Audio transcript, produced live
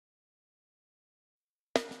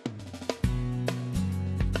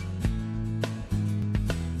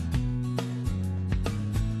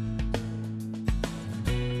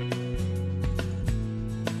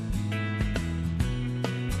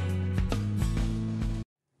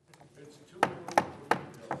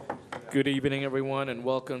Good evening, everyone, and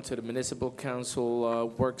welcome to the Municipal Council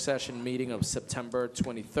work session meeting of September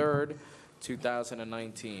 23rd,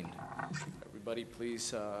 2019. Everybody,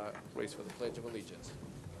 please raise for the Pledge of Allegiance.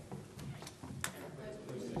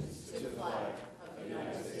 To the flag of the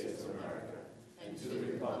United States of America and to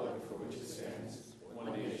the republic for which it stands,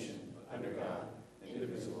 one nation, under God,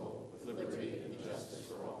 indivisible, with liberty and justice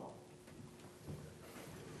for all.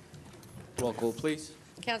 Roll call, please.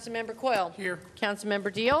 Councilmember Coyle. Here.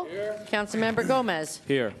 Councilmember Deal. Here. Councilmember Gomez.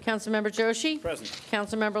 Here. Councilmember Joshi. Present.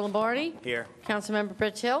 Councilmember Lombardi. Here. Councilmember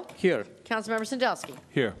Bridge-Hill. Here. Councilmember Sandelsky.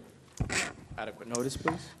 Here. Adequate notice,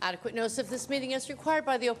 please. Adequate notice of this meeting as required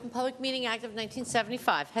by the Open Public Meeting Act of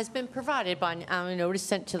 1975 has been provided by an notice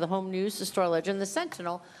sent to the Home News, the Star Ledger, and the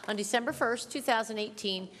Sentinel on December 1st,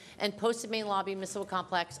 2018, and posted main lobby municipal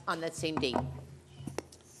complex on that same date.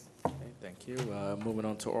 Thank you. Moving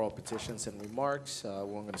on to oral petitions and remarks. We're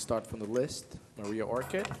going to start from the list. Maria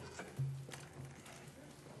Orchid.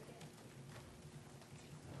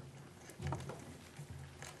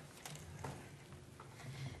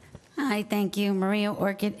 Hi, thank you. Maria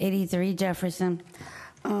Orchid, 83 Jefferson.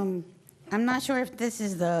 I'm not sure if this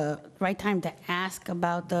is the right time to ask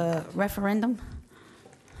about the referendum.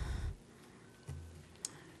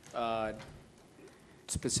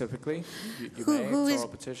 Specifically, you may. It's oral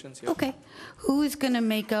petitions. Yes. Okay. Who is going to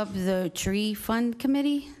make up the tree fund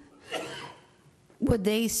committee? Would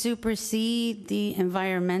they supersede the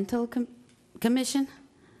environmental commission?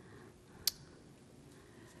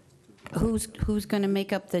 Who's going to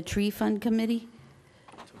make up the tree fund committee?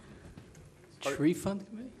 Tree fund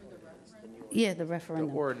committee? Yeah, the The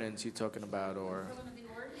referendum. ordinance you're talking about, or?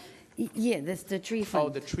 Yeah, that's the tree fund. Oh,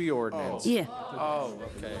 the tree ordinance. Yeah. Oh,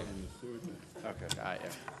 okay. Okay, got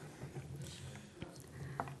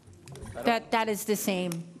you. That is the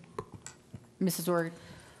same, Mrs. Org.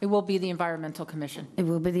 It will be the Environmental Commission. It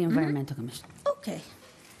will be the Environmental Commission. Okay.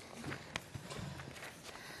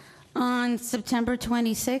 On September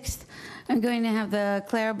 26th, I'm going to have the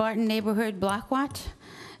Clara Barton Neighborhood Block Watch.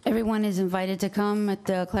 Everyone is invited to come at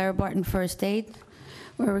the Clara Barton First Aid,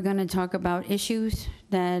 where we're going to talk about issues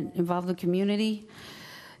that involve the community.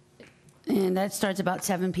 And that starts about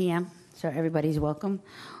 7 p.m., so everybody's welcome.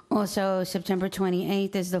 Also, September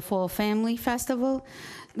 28th is the Fall Family Festival.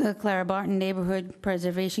 The Clara Barton Neighborhood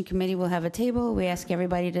Preservation Committee will have a table. We ask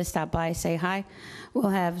everybody to stop by, say hi. We'll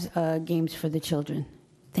have games for the children.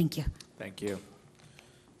 Thank you. Thank you.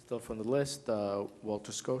 Still from the list,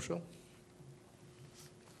 Walter Scotial.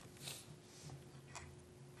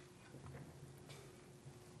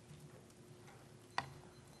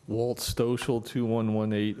 Walt Stoschel,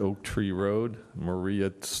 2118 Oak Tree Road.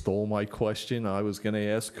 Maria stole my question. I was going to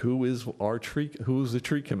ask who's the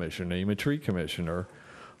tree commissioner? Name a tree commissioner,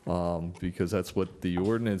 because that's what the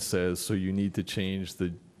ordinance says. So you need to change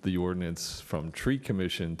the ordinance from tree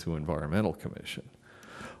commission to environmental commission.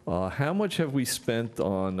 How much have we spent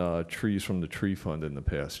on trees from the tree fund in the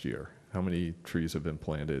past year? How many trees have been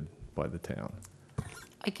planted by the town?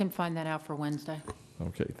 I can find that out for Wednesday.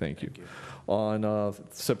 Okay, thank you. On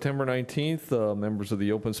September 19th, members of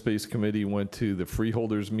the Open Space Committee went to the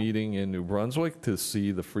freeholders meeting in New Brunswick to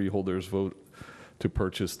see the freeholders vote to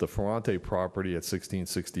purchase the Ferrante property at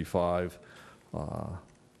 1665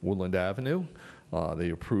 Woodland Avenue. They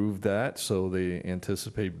approved that, so they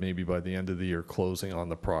anticipate maybe by the end of the year closing on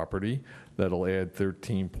the property. That'll add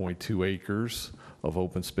 13.2 acres of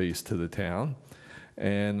open space to the town.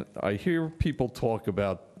 And I hear people talk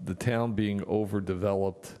about the town being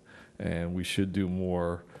overdeveloped and we should do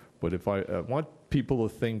more, but if I want people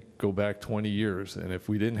to think, go back 20 years, and if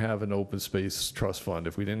we didn't have an open space trust fund,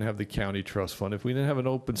 if we didn't have the county trust fund, if we didn't have an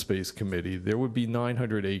open space committee, there would be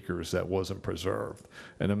 900 acres that wasn't preserved.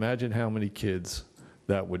 And imagine how many kids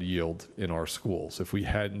that would yield in our schools if we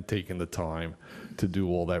hadn't taken the time to do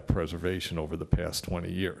all that preservation over the past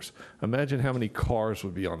 20 years. Imagine how many cars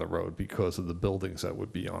would be on the road because of the buildings that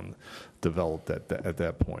would be developed at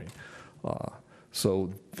that point.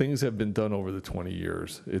 So things have been done over the 20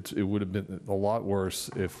 years. It would have been a lot worse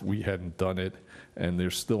if we hadn't done it, and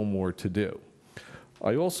there's still more to do.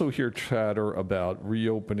 I also hear chatter about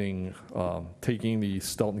reopening, taking the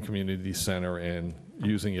Stelton Community Center and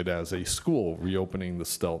using it as a school, reopening the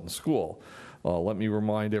Stelton School. Let me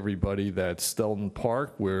remind everybody that Stelton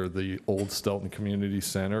Park, where the old Stelton Community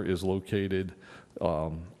Center is located,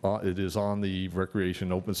 it is on the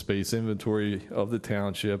Recreation Open Space Inventory of the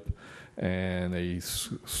township, and a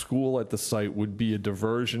school at the site would be a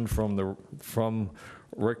diversion from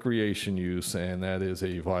recreation use, and that is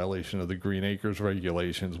a violation of the Green Acres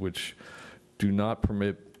regulations, which do not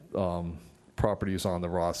permit properties on the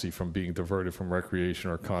Rossi from being diverted from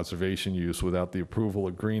recreation or conservation use without the approval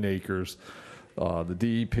of Green Acres, the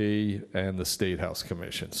DEP, and the State House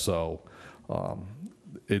Commission. So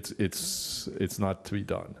it's not to be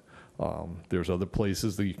done. There's other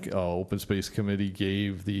places. The Open Space Committee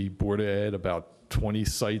gave the Board of Ed about 20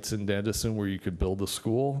 sites in Edison where you could build a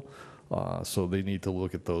school. So they need to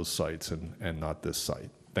look at those sites and not this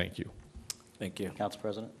site. Thank you. Thank you. Council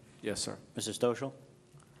President? Yes, sir. Mr. Stoschel?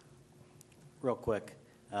 Real quick,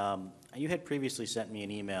 you had previously sent me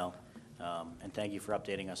an email, and thank you for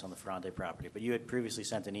updating us on the Ferrante property, but you had previously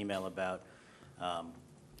sent an email about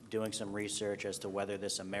doing some research as to whether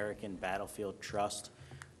this American Battlefield Trust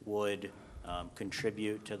would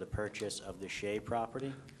contribute to the purchase of the Shea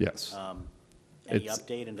property. Yes. Any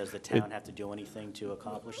update, and does the town have to do anything to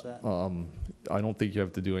accomplish that? I don't think you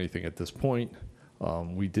have to do anything at this point.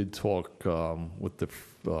 We did talk with the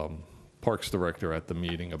Parks Director at the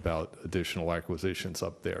meeting about additional acquisitions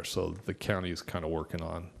up there. So the county is kind of working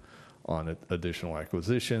on additional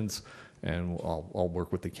acquisitions, and I'll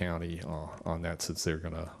work with the county on that since they're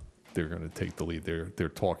gonna take the lead. They're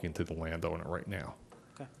talking to the landowner right now.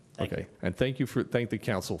 Thank you. And thank the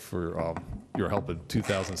council for your help in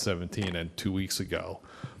 2017 and 2 weeks ago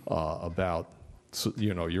about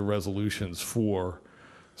your resolutions for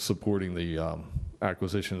supporting the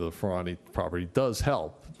acquisition of the Ferrante property does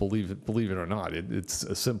help. Believe it or not, it's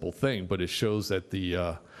a simple thing, but it shows that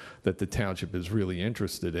the township is really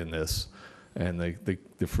interested in this, and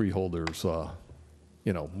the freeholders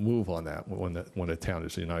move on that when the town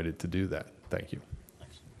is united to do that. Thank you.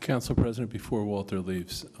 Council President, before Walter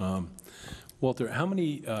leaves, Walter, how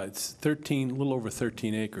many, it's 13, a little over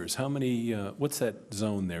 13 acres. How many, what's that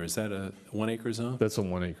zone there? Is that a 1 acre zone? That's a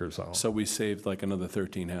 1 acre zone. So we saved like another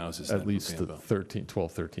 13 houses. At least 12,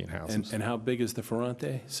 13 houses. And how big is the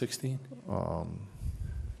Ferrante? 16?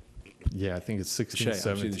 Yeah, I think it's 16, Shea, I'm seeing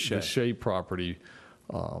 17. the Shea. The Shea property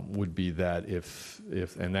would be that if,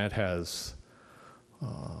 and that has,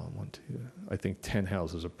 I think 10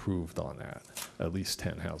 houses approved on that, at least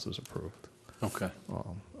 10 houses approved. Okay,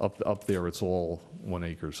 Up there, it's all 1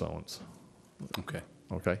 acre zones. okay.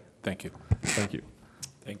 Okay? Thank you. Thank you.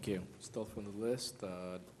 Thank you. Still from the list,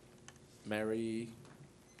 Mary.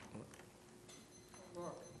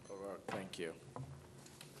 O'Rourke, thank you.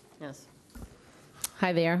 Yes.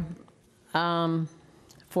 Hi there.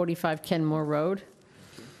 45 Kenmore Road.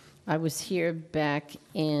 I was here back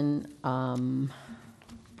in,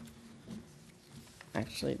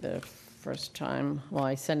 actually the first time, well,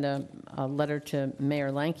 I sent a letter to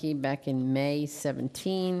Mayor Lanke back in May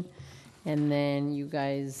 17, and then you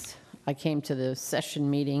guys, I came to the session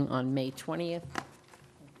meeting on May 20th,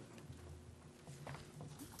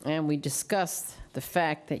 and we discussed the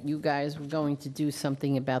fact that you guys were going to do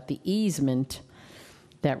something about the easement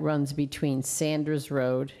that runs between Sanders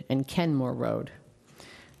Road and Kenmore Road.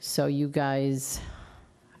 So you guys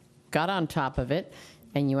got on top of it,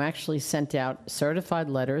 and you actually sent out certified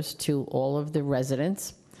letters to all of the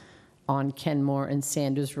residents on Kenmore and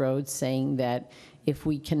Sanders Road saying that if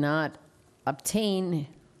we cannot obtain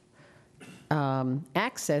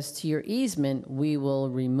access to your easement, we will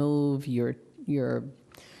remove your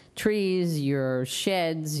trees, your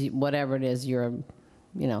sheds, whatever it is,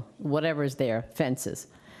 whatever is there, fences.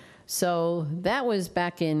 So that was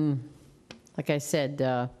back in, like I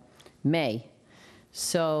said, May.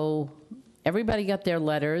 So everybody got their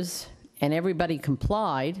letters, and everybody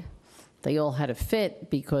complied. They all had to fit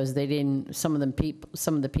because they didn't. Some of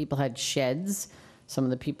the people had sheds, some of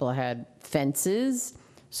the people had fences,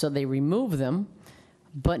 so they removed them.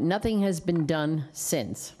 But nothing has been done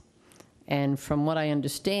since. And from what I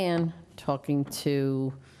understand, talking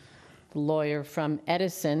to the lawyer from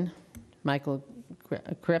Edison, Michael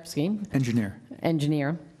Krepsky,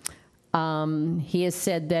 engineer, he has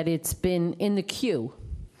said that it's been in the queue.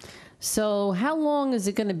 So how long is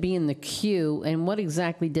it going to be in the queue, and what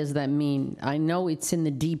exactly does that mean? I know it's in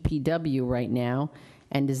the DPW right now,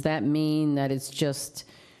 and does that mean that it's just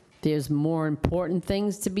there's more important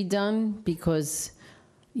things to be done? Because,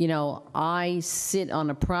 I sit on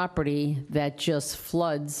a property that just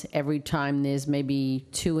floods every time there's maybe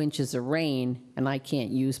 2 inches of rain, and I can't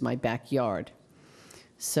use my backyard.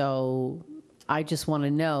 So I just want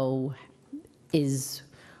to know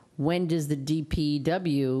when does the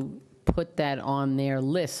DPW put that on their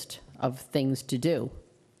list of things to do,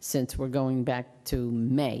 since we're going back to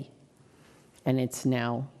May, and it's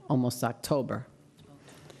now almost October.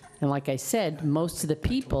 And like I said, most of the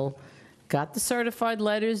people got the certified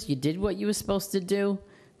letters, you did what you were supposed to do,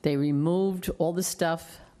 they removed all the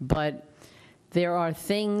stuff, but there are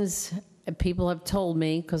things people have told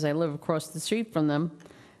me, because I live across the street from them,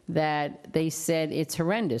 that they said it's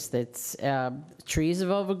horrendous. That trees have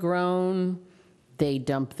overgrown. They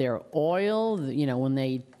dump their oil. You know, when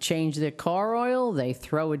they change their car oil, they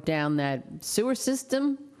throw it down that sewer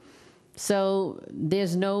system. So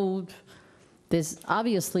there's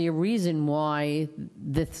obviously a reason why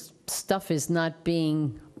this stuff is not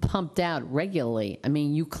being pumped out regularly. I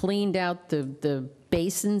mean, you cleaned out the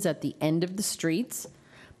basins at the end of the streets,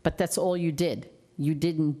 but that's all you did. You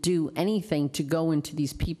didn't do anything to go into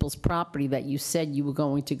these people's property that you said you were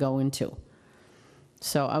going to go into.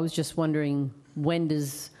 So I was just wondering, when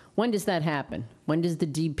does that happen? When does the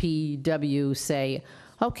DPW say,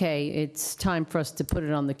 okay, it's time for us to put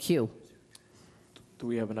it on the queue? Do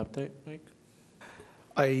we have an update, Mike?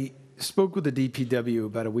 I spoke with the DPW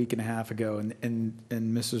about a week and a half ago, and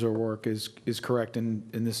Mrs. O'Rourke is correct, and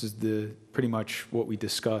this is pretty much what we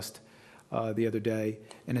discussed the other day.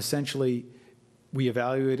 And essentially, we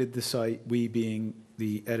evaluated the site, we being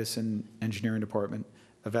the Edison Engineering Department,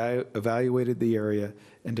 evaluated the area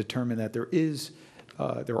and determined that there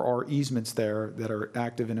are easements there that are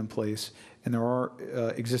active and in place, and there are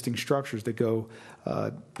existing structures that go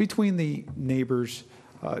between the neighbors,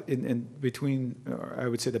 in between, I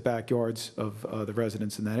would say, the backyards of the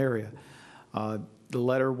residents in that area. The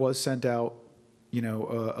letter was sent out,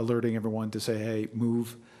 alerting everyone to say, hey,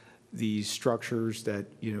 move these structures that,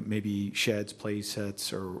 maybe sheds, play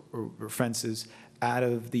sets, or fences out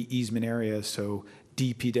of the easement area so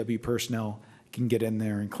DPW personnel can get in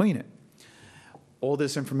there and clean it. All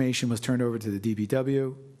this information was turned over to the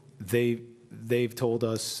DPW. They've told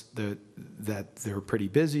us that they're pretty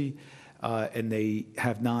busy, and they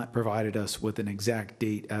have not provided us with an exact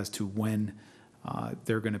date as to when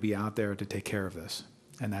they're going to be out there to take care of this.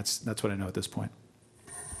 And that's what I know at this point.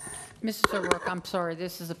 Mrs. O'Rourke, I'm sorry,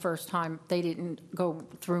 this is the first time they didn't go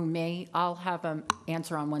through me. I'll have an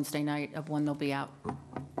answer on Wednesday night of when they'll be out.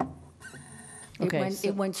 Okay,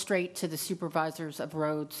 It went straight to the supervisors of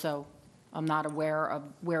roads, so I'm not aware of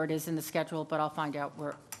where it is in the schedule, but I'll find out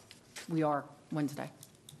where we are Wednesday.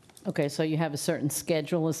 Okay, so you have a certain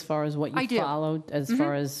schedule as far as what I you do. followed, as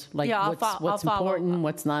far as like Yeah, I'll what's follow. important,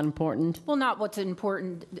 what's not important? Well, not what's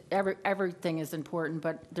important, everything is important,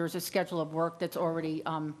 but there's a schedule of work that's already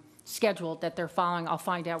scheduled that they're following. I'll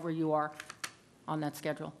find out where you are on that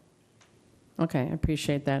schedule. Okay, I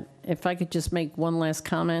appreciate that. If I could just make one last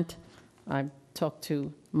comment. I talked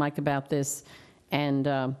to Mike about this, and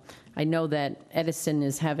I know that Edison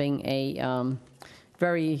is having a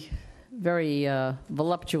very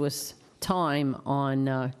voluptuous time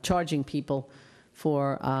on charging people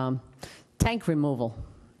for tank removal.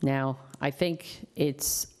 Now, I think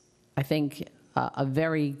it's a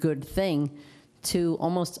very good thing to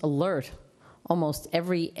almost alert almost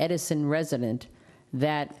every Edison resident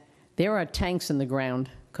that there are tanks in the ground,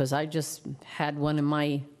 because I just had one in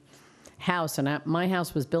my house, and my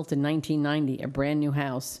house was built in 1990, a brand new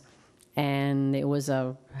house, and it was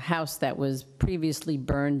a house that was previously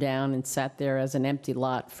burned down and sat there as an empty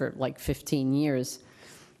lot for like 15 years,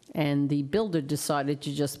 and the builder decided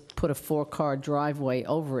to just put a 4-car driveway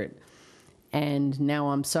over it. And now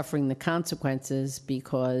I'm suffering the consequences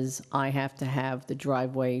because I have to have the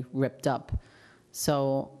driveway ripped up.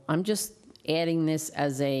 So I'm just adding this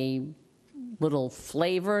as a little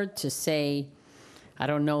flavor to say, I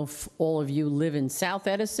don't know if all of you live in South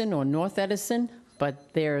Edison or North Edison,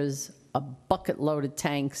 but there's a bucket load of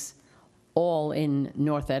tanks all in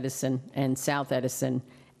North Edison and South Edison,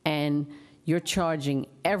 and you're charging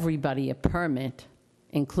everybody a permit,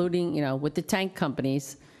 including, with the tank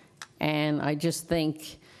companies. And I just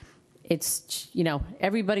think it's,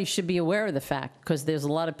 everybody should be aware of the fact, because there's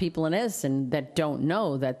a lot of people in Edison that don't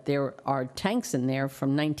know that there are tanks in there from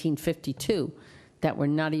 1952 that were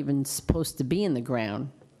not even supposed to be in the ground.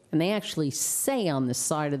 And they actually say on the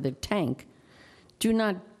side of the tank, do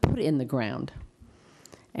not put it in the ground.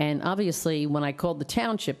 And obviously, when I called the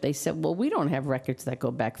township, they said, well, we don't have records that go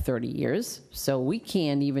back 30 years, so we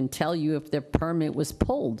can't even tell you if their permit was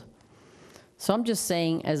pulled. So I'm just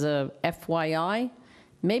saying, as a FYI,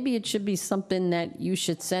 maybe it should be something that you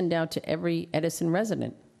should send out to every Edison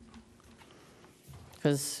resident.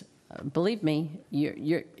 Because believe me,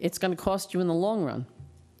 it's going to cost you in the long run.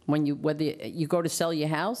 Whether you go to sell your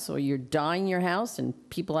house or you're dying your house and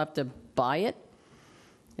people have to buy it,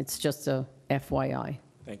 it's just a FYI.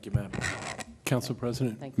 Thank you, ma'am. Council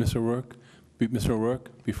President, Thank you. Ms.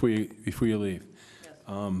 O'Rourke, before you leave,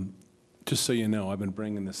 just so you know, I've been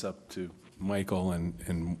bringing this up to Michael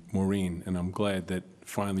and Maureen, and I'm glad that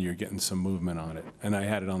finally you're getting some movement on it. And I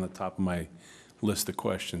had it on the top of my list of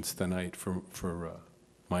questions tonight for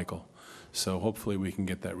Michael. So hopefully we can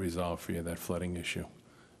get that resolved for you, that flooding issue.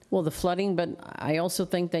 Well, the flooding, but I also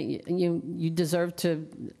think that you deserve to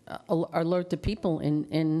alert the people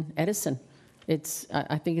in Edison.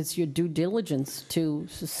 I think it's your due diligence to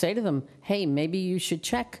say to them, hey, maybe you should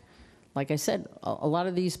check. Like I said, a lot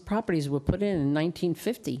of these properties were put in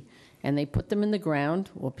 1950, and they put them in the ground,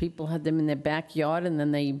 or people had them in their backyard, and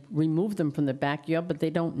then they removed them from the backyard, but they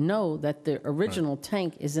don't know that the original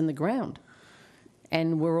tank is in the ground.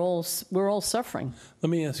 And we're all suffering. Let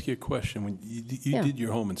me ask you a question. When you did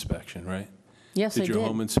your home inspection, right? Yes, I did. Did your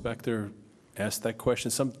home inspector ask that question?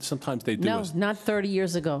 Sometimes they do. No, not 30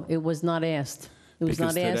 years ago. It was not asked. It was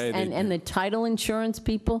Because not asked. today they And do. the title insurance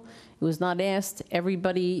people, it was not asked.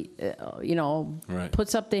 Everybody, Right.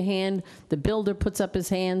 puts up their hand. The builder puts up his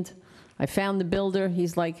hand. I found the builder.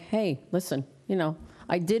 He's like, hey, listen,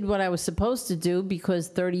 I did what I was supposed to do because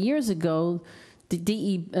 30 years ago,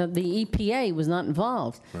 the EPA was not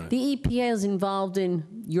involved. Right. The EPA is involved in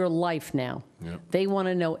your life now. Yep. They want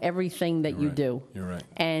to know everything that You're you right. do. You're right.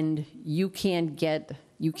 And you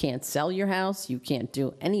can't sell your house, you can't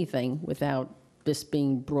do anything without this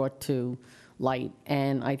being brought to light.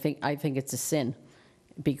 And I think it's a sin,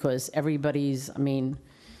 because you're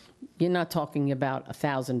not talking about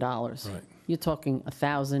 $1,000. Right. You're talking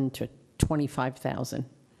 $1,000 to $25,000.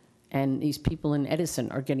 And these people in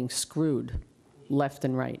Edison are getting screwed left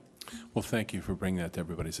and right. Well, thank you for bringing that to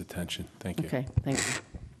everybody's attention. Thank you. Okay, thank you.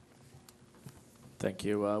 Thank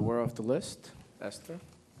you. We're off the list. Esther?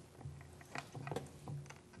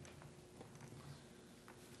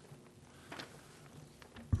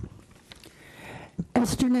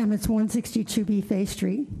 Esther Nemitz, 162B Fay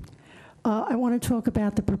Street. I want to talk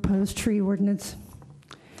about the proposed tree ordinance.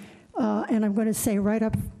 And I'm going to say right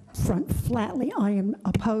up front, flatly, I am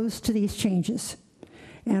opposed to these changes.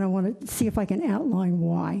 And I want to see if I can outline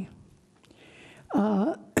why.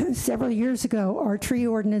 Several years ago, our tree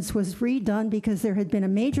ordinance was redone because there had been a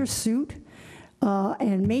major suit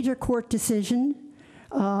and major court decision,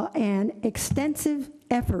 and extensive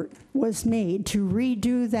effort was made to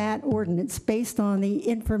redo that ordinance based on the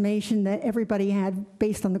information that everybody had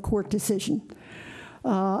based on the court decision.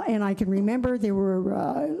 And I can remember there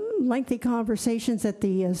were lengthy conversations at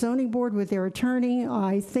the zoning board with their attorney,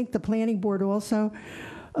 I think the planning board also.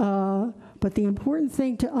 But the important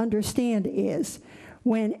thing to understand is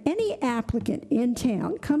when any applicant in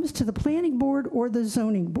town comes to the planning board or the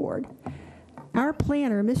zoning board, our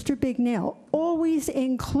planner, Mr. Bignell, always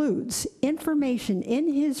includes information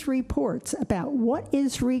in his reports about what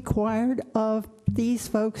is required of these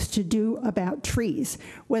folks to do about trees,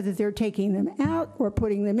 whether they're taking them out or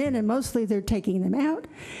putting them in, and mostly they're taking them out.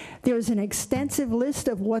 There's an extensive list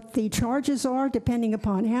of what the charges are depending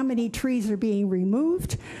upon how many trees are being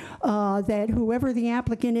removed, that whoever the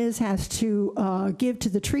applicant is has to give to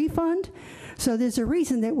the tree fund. So there's a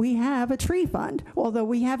reason that we have a tree fund, although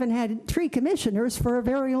we haven't had tree commissioners for a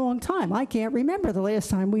very long time. I can't remember the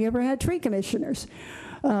last time we ever had tree commissioners.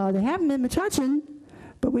 They haven't been Metuchen,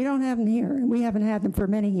 but we don't have them here, and we haven't had them for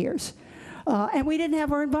many years. And we didn't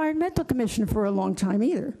have our environmental commissioner for a long time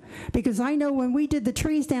either, because I know when we did the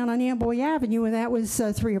trees down on Amboy Avenue, and that was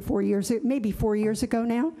 3 or 4 years, maybe 4 years ago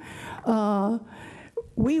now,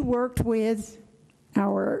 we worked with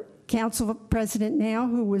our council president now,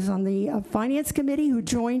 who was on the finance committee, who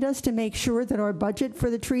joined us to make sure that our budget for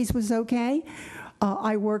the trees was okay.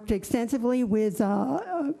 I worked extensively with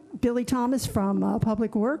Billy Thomas from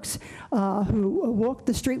Public Works, who walked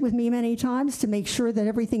the street with me many times to make sure that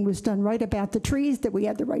everything was done right about the trees, that we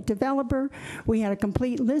had the right developer. We had a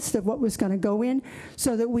complete list of what was going to go in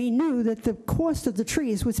so that we knew that the cost of the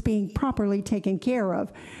trees was being properly taken care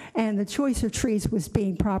of, and the choice of trees was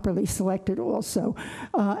being properly selected also.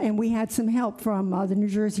 And we had some help from the New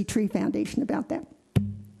Jersey Tree Foundation about that.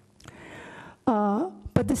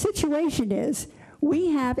 But the situation is,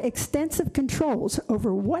 we have extensive controls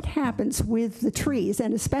over what happens with the trees,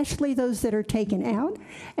 and especially those that are taken out,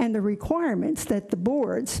 and the requirements that the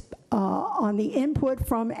boards, on the input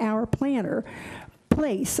from our planner,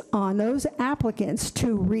 place on those applicants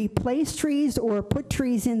to replace trees or put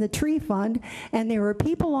trees in the tree fund. And there are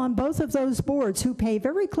people on both of those boards who pay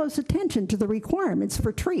very close attention to the requirements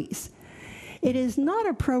for trees. It is not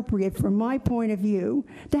appropriate, from my point of view,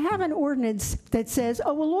 to have an ordinance that says,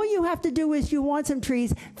 oh, well, all you have to do is you want some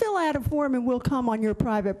trees, fill out a form and we'll come on your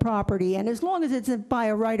private property. And as long as it's by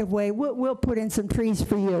a right-of-way, we'll put in some trees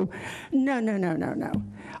for you. No, no, no, no, no.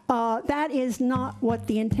 That is not what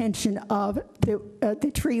the intention of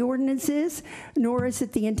the tree ordinance is, nor is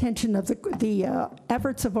it the intention of the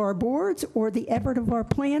efforts of our boards or the effort of our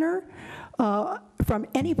planner. From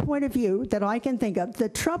any point of view that I can think of, the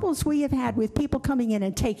troubles we have had with with people coming in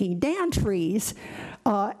and taking down trees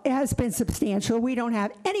has been substantial. We don't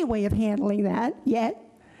have any way of handling that yet.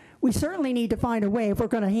 We certainly need to find a way, if we're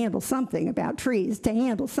going to handle something about trees, to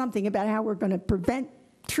handle something about how we're going to prevent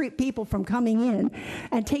people from coming in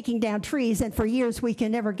and taking down trees, and for years we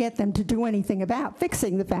can never get them to do anything about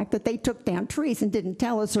fixing the fact that they took down trees and didn't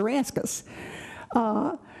tell us or ask us.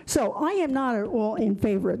 So I am not at all in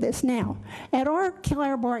favor of this. Now, at our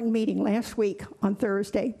Clara Barton meeting last week on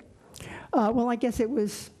Thursday, well, I guess it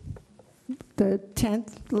was the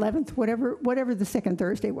 10th, 11th, whatever the second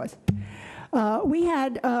Thursday was. We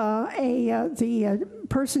had the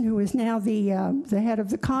person who is now the head of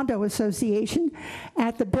the condo association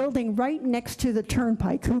at the building right next to the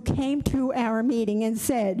turnpike, who came to our meeting and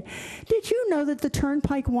said, "Did you know that the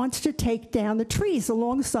turnpike wants to take down the trees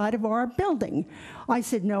alongside of our building?" I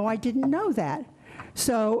said, "No, I didn't know that."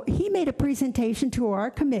 So he made a presentation to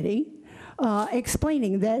our committee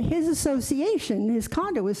explaining that his association, his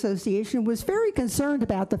condo association, was very concerned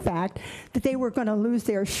about the fact that they were going to lose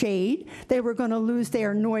their shade, they were going to lose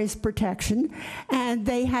their noise protection, and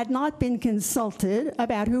they had not been consulted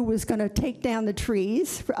about who was going to take down the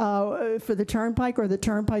trees for the turnpike or the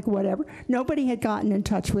turnpike whatever. Nobody had gotten in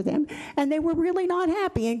touch with them, and they were really not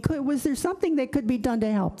happy. And was there something that could be done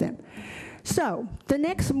to help them? So the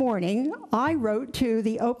next morning, I wrote to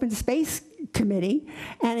the Open Space Committee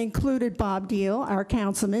and included Bob Deal, our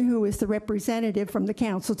councilman, who is the representative from the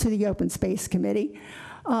council to the Open Space Committee.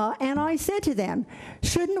 And I said to them,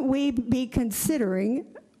 shouldn't we be considering,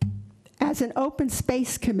 as an open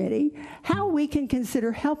space committee, how we can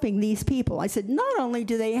consider helping these people? I said, not only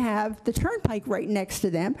do they have the turnpike right next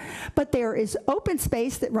to them, but there is open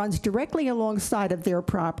space that runs directly alongside of their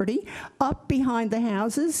property, up behind the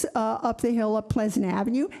houses, up the hill, up Pleasant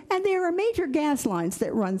Avenue, and there are major gas lines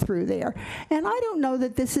that run through there. And I don't know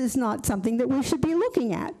that this is not something that we should be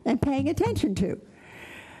looking at and paying attention to.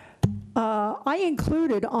 I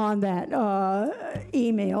included on that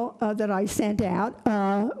email that I sent out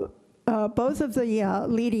both of the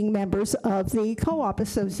leading members of the co-op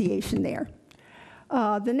association there.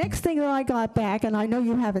 The next thing that I got back, and I know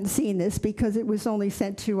you haven't seen this because it was only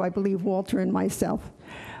sent to, I believe, Walter and myself,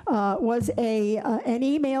 was an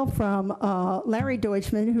email from Larry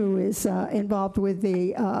Deutschman, who is involved with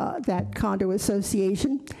that condo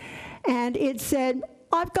association, and it said,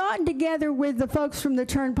 "I've gotten together with the folks from the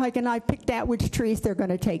turnpike and I picked out which trees they're going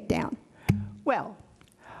to take down." Well,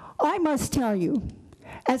 I must tell you,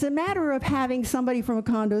 as a matter of having somebody from a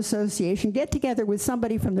condo association get together with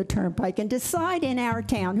somebody from the turnpike and decide in our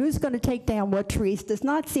town who's going to take down what trees does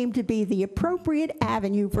not seem to be the appropriate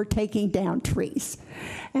avenue for taking down trees.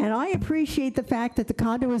 And I appreciate the fact that the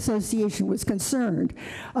condo association was concerned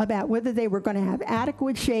about whether they were going to have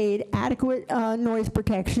adequate shade, adequate noise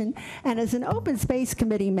protection. And as an open space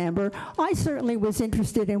committee member, I certainly was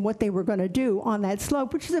interested in what they were going to do on that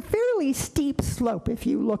slope, which is a fairly steep slope if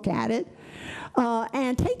you look at it.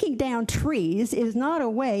 And taking down trees is not a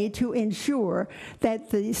way to ensure that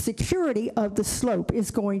the security of the slope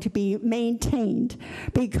is going to be maintained,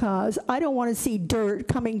 because I don't want to see dirt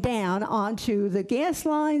coming down onto the gas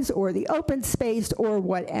lines or the open space or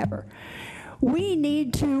whatever. We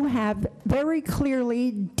need to have very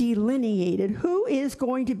clearly delineated who is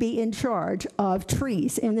going to be in charge of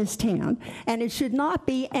trees in this town, and it should not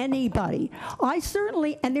be anybody. I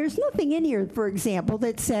certainly, and there's nothing in here, for example,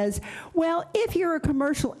 that says, well, if you're a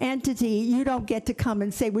commercial entity, you don't get to come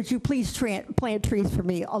and say, would you please plant trees for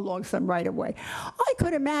me along some right-of-way. I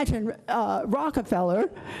could imagine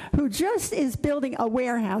Rockefeller, who just is building a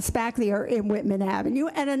warehouse back there in Whitman Avenue,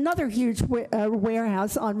 and another huge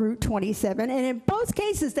warehouse on Route 27, and in both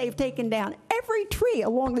cases, they've taken down every tree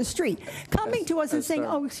along the street, coming to us and saying,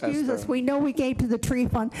 oh, excuse us, we know we gave to the tree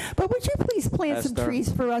fund, but would you please plant some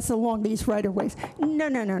trees for us along these right-of-ways? No,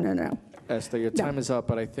 no, no, no, no. Esther, your time is up,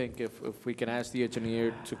 but I think if we can ask the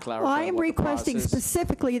engineer to clarify I am requesting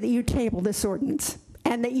specifically that you table this ordinance,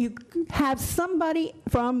 and that you have somebody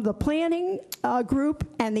from the planning group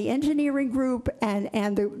and the engineering group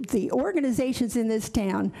and the organizations in this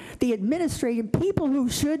town, the administrative people who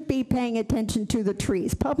should be paying attention to the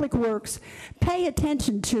trees, Public Works, pay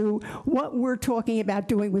attention to what we're talking about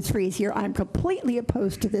doing with trees here. I'm completely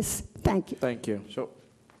opposed to this. Thank you. Thank you. So,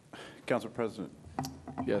 Council President,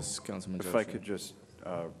 Yes, Councilman if I could just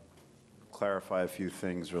clarify a few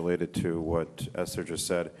things related to what Esther just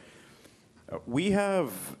said. We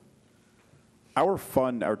have, our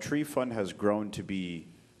fund, our tree fund has grown to be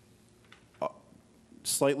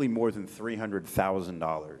slightly more than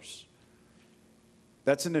 $300,000.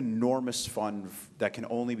 That's an enormous fund that can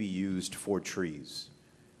only be used for trees.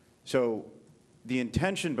 So the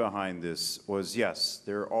intention behind this was, yes,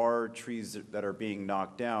 there are trees that are being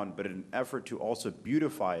knocked down, but in an effort to also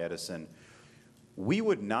beautify Edison, we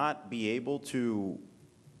would not be able to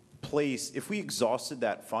place, if we exhausted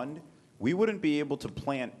that fund, we wouldn't be able to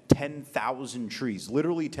plant 10,000 trees,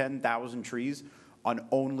 literally 10,000 trees on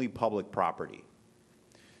only public property.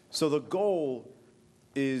 So the goal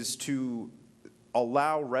is to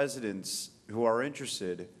allow residents who are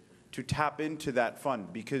interested to tap into that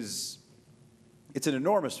fund, because it's an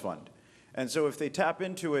enormous fund. And so if they tap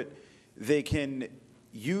into it, they can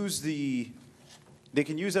use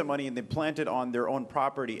that money and they plant it on their own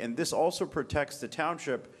property. And this also protects the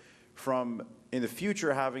township from, in the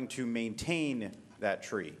future, having to maintain that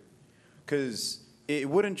tree. Because it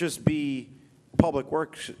wouldn't just be public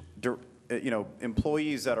works,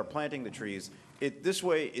 employees that are planting the trees. This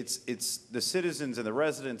way, it's the citizens and the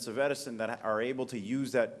residents of Edison that are able to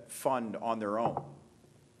use that fund on their own.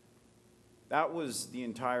 That was the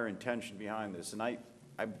entire intention behind this, and I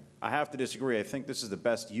have to disagree. I think this is the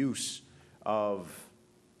best use of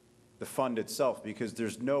the fund itself, because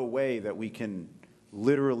there's no way that we can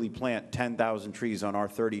literally plant 10,000 trees on our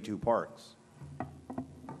 32 parks.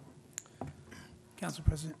 Council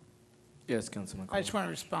President, Yes, Councilman. I just want to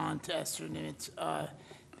respond to Esther Nimitz.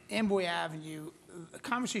 Amboy Avenue, a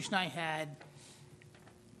conversation I had,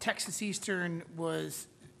 Texas Eastern was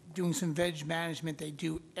doing some veg management they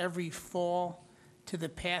do every fall to the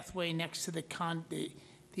pathway next to the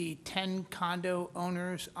 10 condo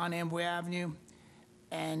owners on Amboy Avenue,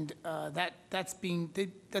 and that's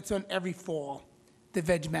on every fall, the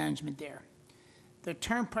veg management there. The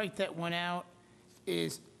turnpike that went out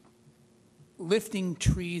is lifting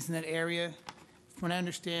trees in that area. From what I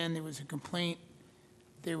understand, there was a complaint,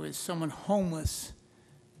 there was someone homeless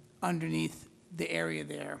underneath the area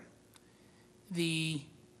there. The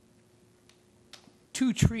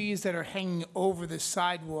 2 trees that are hanging over the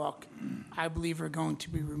sidewalk, I believe, are going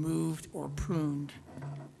to be removed or pruned.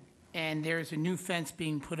 And there's a new fence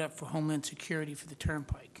being put up for Homeland Security for the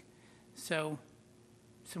turnpike. So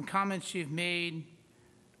some comments you've made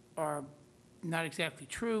are not exactly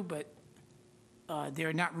true, but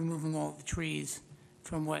they're not removing all of the trees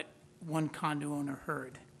from what one condo owner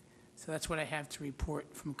heard. So that's what I have to report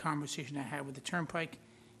from a conversation I had with the turnpike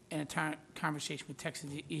and a conversation with Texas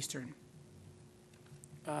Eastern.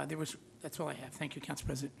 That's all I have. Thank you, Council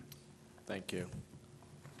President. Thank you.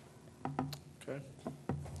 Okay.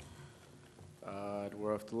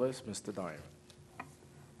 We're off the list. Mr. Dyer.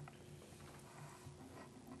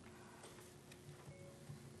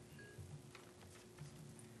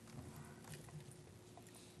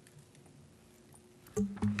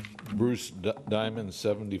 Bruce Diamond,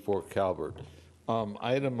 74 Calvert.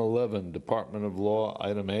 Item 11, Department of Law,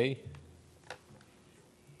 item A.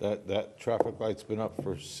 That traffic light's been up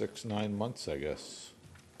for 6-9 months, I guess.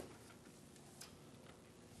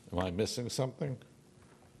 Am I missing something?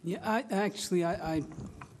 Yeah, I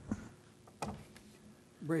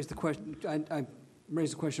raised the question. I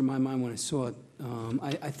raised the question in my mind when I saw it.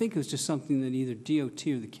 I think it was just something that either DOT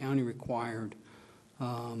or the county required,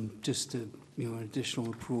 just to, an additional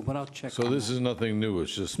approval. But I'll check. So this is nothing new.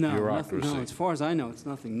 It's just bureaucracy. No, as far as I know, it's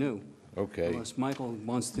nothing new. Okay. Unless Michael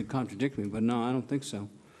wants to contradict me, but no, I don't think so.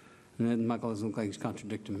 And then Michael doesn't look like he's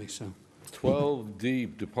contradicting me. So.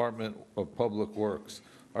 12D, Department of Public Works.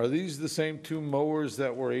 Are these the same 2 mowers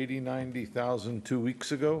that were $80,000-$90,000 2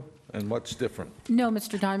 weeks ago? And what's different? No,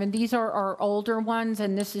 Mr. Diamond, these are our older ones,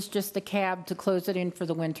 and this is just the cab to close it in for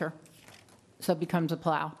the winter. So it becomes a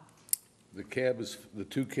plow. The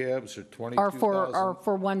 2 cabs are $22,000? Are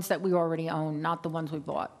for ones that we already own, not the ones we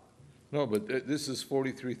bought. No, but this is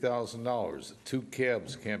 $43,000. 2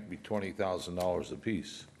 cabs can't be $20,000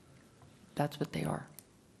 apiece. That's what they are.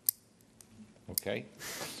 Okay.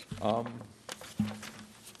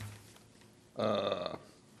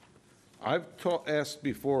 I've asked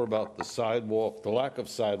before about the sidewalk, the lack of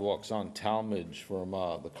sidewalks on Talmadge from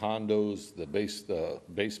the condos, the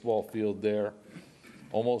baseball field there,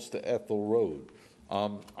 almost to Ethel Road.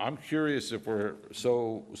 I'm curious, if we're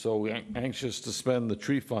so anxious to spend the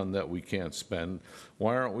tree fund that we can't spend,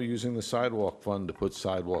 why aren't we using the sidewalk fund to put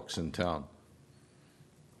sidewalks in town?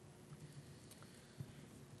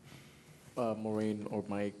 Maureen or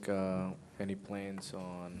Mike, any plans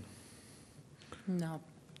on? No.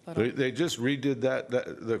 They just redid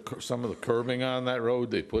some of the curbing on that road.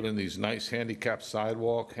 They put in these nice handicap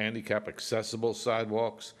accessible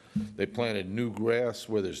sidewalks. They planted new grass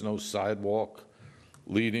where there's no sidewalk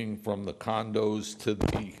leading from the condos to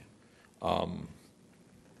the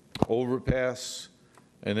overpass.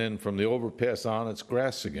 And then from the overpass on, it's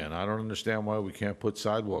grass again. I don't understand why we can't put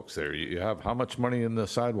sidewalks there. You have how much money in the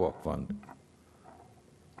sidewalk fund?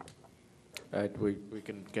 We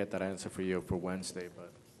can get that answer for you for Wednesday,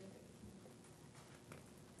 but.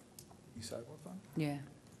 Sidewalk fund? Yeah.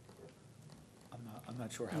 I'm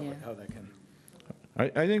not sure Yeah. how that can.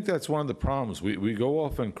 I think that's one of the problems. We go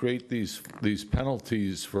off and create these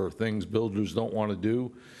penalties for things builders don't want to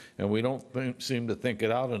do, and we don't seem to think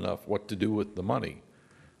it out enough what to do with the money.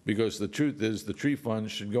 Because the truth is, the tree fund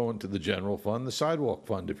should go into the general fund, the sidewalk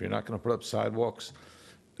fund. If you're not going to put up sidewalks,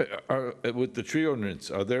 with the tree ordinance,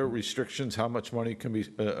 are there restrictions how much money can be,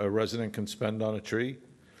 a resident can spend on a tree?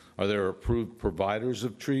 Are there approved providers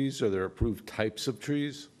of trees? Are there approved types of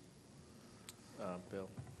trees? Bill,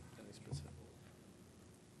 any specific?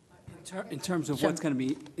 In terms of what's going to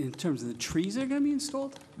be, in terms of the trees that are going to be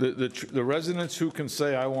installed? The residents who can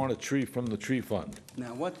say, I want a tree from the tree fund.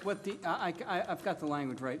 Now, I've got the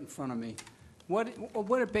language right in front of me. What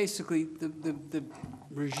it basically, the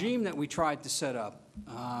regime that we tried to set up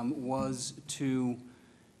was to,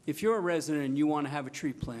 if you're a resident and you want to have a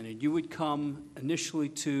tree planted, you would come initially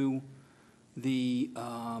to the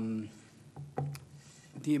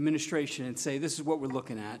administration and say, this is what we're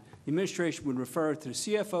looking at. The administration would refer it to the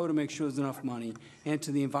CFO to make sure there's enough money, and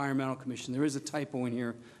to the Environmental Commission. There is a typo in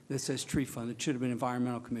here that says tree fund. It should have been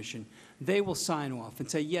Environmental Commission. They will sign off and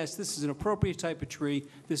say, yes, this is an appropriate type of tree.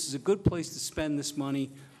 This is a good place to spend this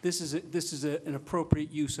money. This is an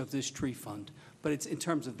appropriate use of this tree fund. But it's in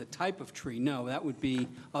terms of the type of tree, no, that would be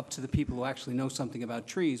up to the people who actually know something about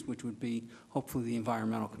trees, which would be hopefully the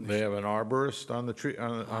Environmental Commission. They have an arborist on the tree,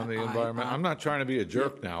 on the environment? I'm not trying to be a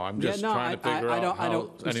jerk now. I'm just trying to figure out how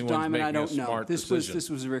anyone's making a smart decision. This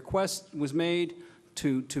was a request was made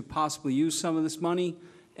to possibly use some of this money,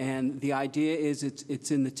 and the idea is it's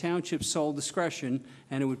in the township's sole discretion,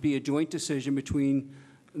 and it would be a joint decision between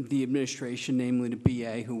the administration, namely the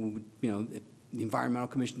BA, who would, if the Environmental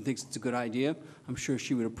Commission thinks it's a good idea, I'm sure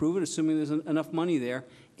she would approve it, assuming there's enough money there.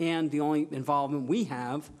 And the only involvement we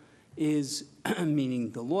have is,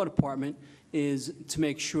 meaning the law department, is to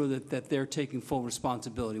make sure that they're taking full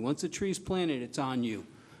responsibility. Once the tree's planted, it's on you.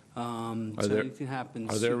 So anything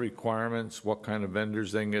happens. Are there requirements, what kind of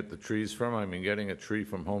vendors they can get the trees from? I mean, getting a tree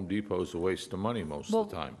from Home Depot is a waste of money most of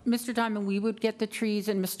the time. Mr. Diamond, we would get the trees,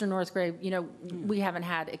 and Mr. Northgrave, we haven't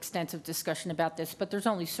had extensive discussion about this, but there's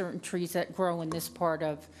only certain trees that grow in this part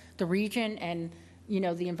of the region, and,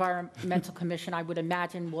 the Environmental Commission, I would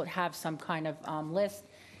imagine, would have some kind of list.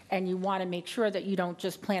 And you want to make sure that you don't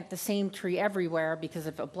just plant the same tree everywhere, because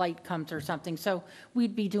if a blight comes or something. So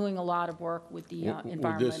we'd be doing a lot of work with the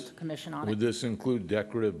Environmental Commission on it. Would this include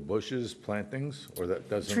decorative bushes, plantings, or that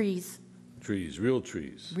doesn't? Trees. Trees, real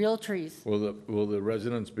trees? Real trees. Will the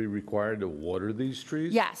residents be required to water these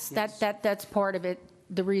trees? Yes, that's part of it,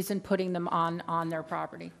 the reason putting them on their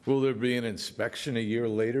property. Will there be an inspection a year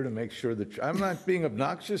later to make sure that, I'm not being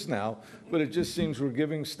obnoxious now, but it just seems we're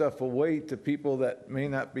giving stuff away to people that may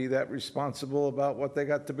not be that responsible about what they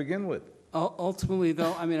got to begin with. Ultimately,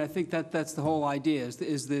 though, I think that's the whole idea,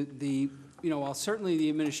 while certainly the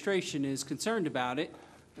administration is concerned about it,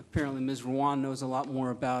 apparently Ms. Rowan knows a lot more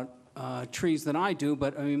about trees than I do,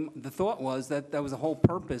 but the thought was that was the whole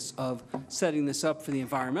purpose of setting this up for the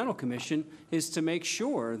Environmental Commission, is to make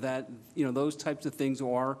sure that, those types of things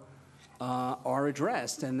are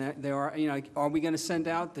addressed, and that there are we going to send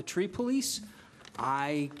out the tree police?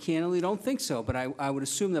 I candidly don't think so, but I would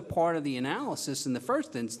assume that part of the analysis in the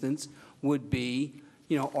first instance would be,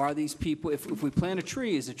 are these people, if we plant a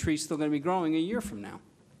tree, is the tree still going to be growing a year from now?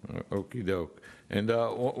 Okey doke. And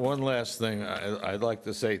one last thing, I'd like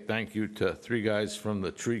to say thank you to 3 guys from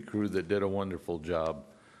the tree crew that did a wonderful job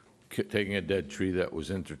taking a dead tree that was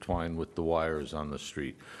intertwined with the wires on the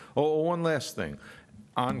street. Oh, one last thing.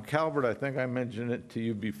 On Calvert, I think I mentioned it to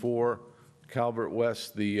you before, Calvert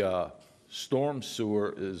West, the storm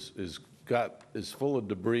sewer is full of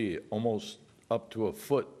debris, almost up to a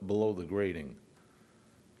foot below the grading.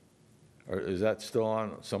 Is that still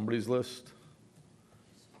on somebody's list?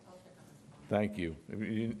 Thank you.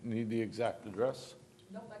 You need the exact address?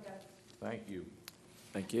 Nope, I got it. Thank you.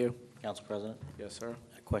 Thank you. Council President? Yes, sir.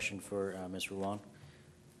 A question for Ms. Ruan.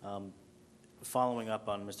 Following up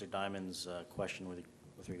on Mr. Diamond's question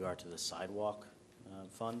with regard to the sidewalk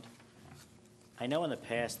fund, I know in the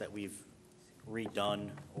past that we've redone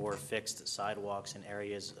or fixed sidewalks in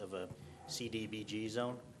areas of a CDBG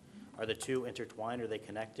zone. Are the two intertwined? Are they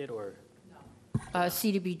connected, or?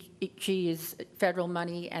 CDBG is federal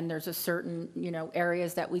money, and there's a certain,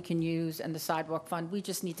 areas that we can use, and the sidewalk fund, we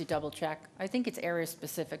just need to double check. I think it's area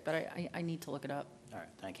specific, but I need to look it up. All right,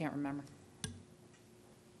 thank you. Can't remember.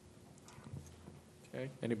 Okay,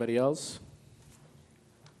 anybody else?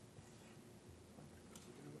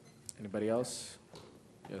 Anybody else?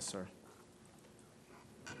 Yes, sir.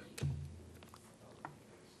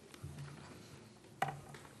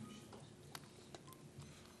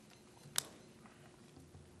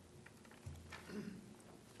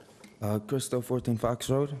 Crystal, 14 Fox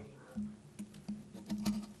Road.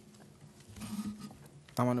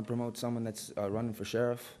 I want to promote someone that's running for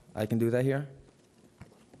sheriff. I can do that here?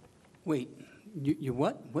 Wait, you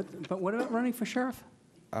what? But what about running for sheriff?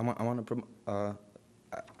 I want to promote,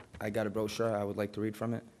 I got a brochure. I would like to read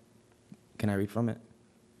from it. Can I read from it?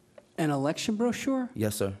 An election brochure?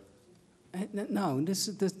 Yes, sir. No, this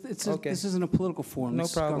Okay. this isn't a political forum. No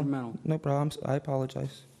This is problem. governmental. No problems. I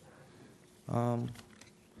apologize.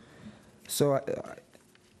 So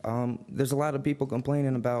there's a lot of people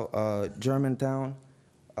complaining about Germantown.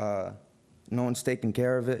 No one's taking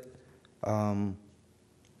care of it. I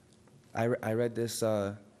read this,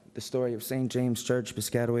 the story of St. James Church,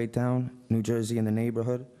 Piscataway Town, New Jersey, in the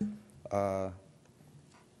neighborhood.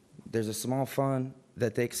 There's a small fund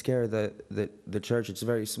that takes care of the church. It's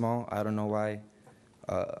very small. I don't know why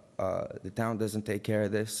the town doesn't take care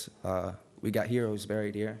of this. We got heroes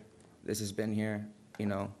buried here. This has been here, you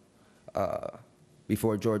know,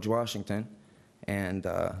 before George Washington, and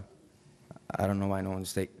I don't know why no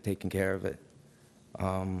one's taking care of it.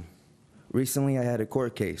 Recently, I had a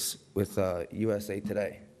court case with USA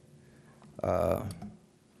Today. I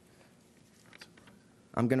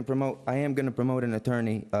am going to promote an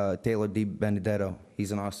attorney, Taylor D. Benedetto.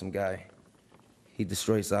 He's an awesome guy. He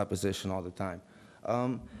destroys the opposition all the time.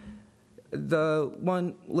 The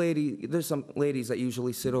one lady, there's some ladies that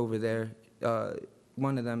usually sit over there.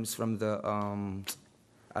 One of them's from the,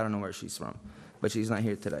 I don't know where she's from, but she's not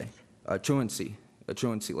here today. A truancy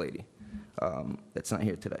lady that's not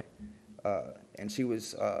here today. And she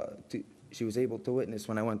was able to witness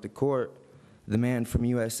when I went to court. The man from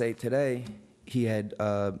USA Today, he had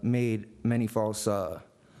made many false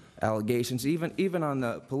allegations. Even on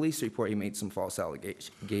the police report, he made some false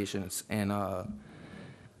allegations. And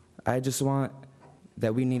I just want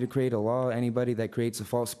that we need to create a law. Anybody that creates a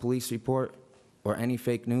false police report or any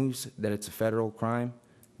fake news, that it's a federal crime,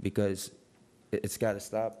 because it's got to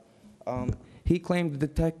stop. He claimed the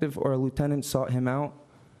detective or a lieutenant sought him out,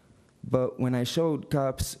 but when I showed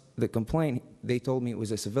cops the complaint, they told me it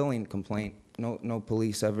was a civilian complaint. No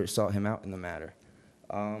police ever sought him out in the matter.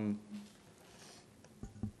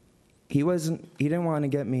 He didn't want to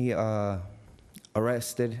get me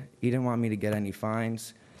arrested. He didn't want me to get any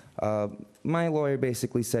fines. My lawyer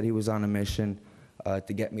basically said he was on a mission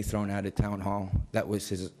to get me thrown out of town hall. That was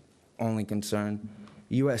his only concern.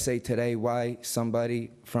 USA Today, why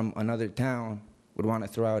somebody from another town would want to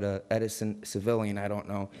throw out a Edison civilian, I don't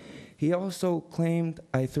know. He also claimed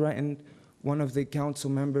I threatened one of the council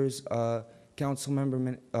members,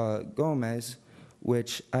 Councilmember Gomez,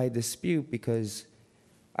 which I dispute because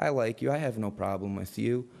I like you. I have no problem with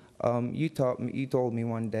you. You told me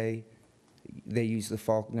one day they use the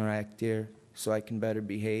Faulkner Act here so I can better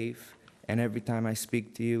behave. And every time I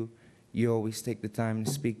speak to you, you always take the time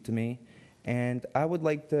to speak to me. And I would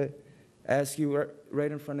like to ask you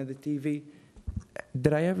right in front of the TV,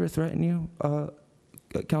 did I ever threaten you,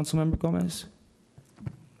 Councilmember Gomez?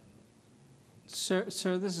 Sir,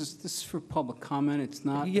 this is for public comment. It's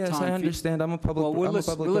not. Yes, time I for- understand. I'm a public. Well, I'm a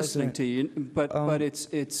public we're listening resident. to you, but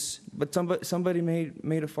it's. But somebody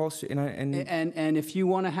made a false And if you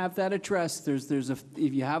want to have that addressed, if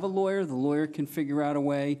you have a lawyer, the lawyer can figure out a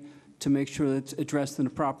way to make sure that it's addressed in the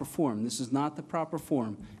proper form. This is not the proper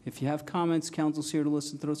form. If you have comments, council's here to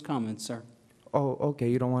listen to those comments, sir. Oh, okay.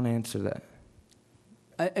 You don't want to answer that.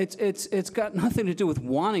 It's got nothing to do with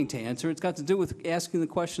wanting to answer. It's got to do with asking the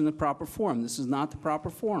question in the proper form. This is not the proper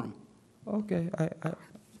forum. Okay, I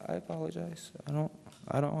apologize. I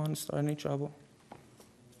don't want to start any trouble.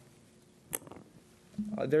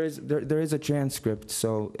 There is a transcript,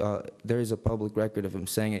 so there is a public record of him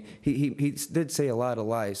saying it. He did say a lot of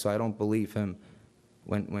lies, so I don't believe him.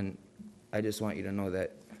 When I just want you to know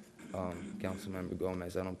that, Councilmember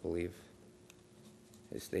Gomez, I don't believe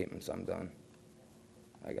his statements. I'm done.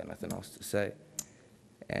 I got nothing else to say.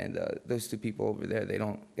 And those two people over there, they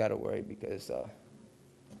don't got to worry because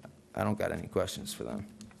I don't got any questions for them.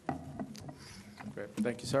 Great,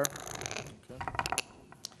 thank you, sir. Okay.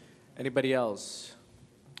 Anybody else?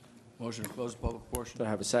 Motion to close the public portion. Do I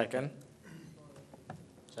have a second?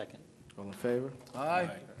 Second. All in favor? Aye.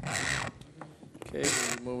 Okay,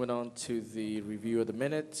 we're moving on to the review of the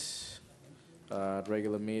minutes.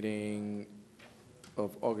 Regular meeting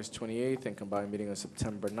of August 28th and combined meeting on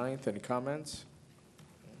September 9th. Any comments?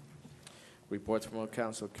 Reports from all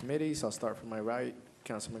council committees. I'll start from my right.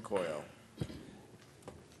 Councilman Coyle.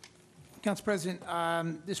 Council President,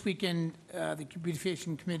 this weekend, the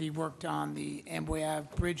Beautification Committee worked on the Amboy Ave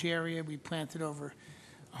Bridge area. We planted over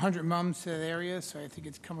 100 mums to that area, so I think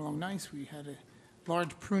it's come along nice. We had a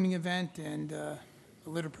large pruning event and a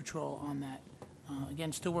litter patrol on that.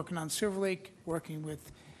 Again, still working on Silver Lake, working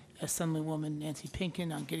with Assemblywoman Nancy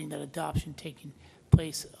Pinkin on getting that adoption taking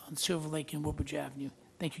place on Silver Lake and Woodbridge Avenue.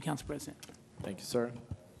 Thank you, Council President. Thank you, sir.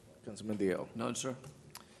 Councilman Dio. None, sir.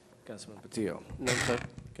 Councilman Patillo. None, sir.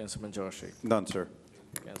 Councilman Joshi. None, sir.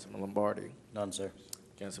 Councilman Lombardi. None, sir.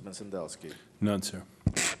 Councilman Sandelsky. None, sir.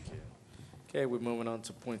 Okay, we're moving on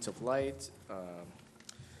to points of light.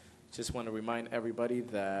 Just want to remind everybody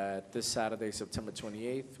that this Saturday, September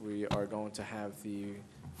 28th, we are going to have the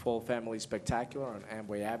Full Family Spectacular on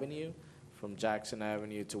Amway Avenue from Jackson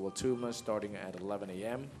Avenue to Watuma, starting at 11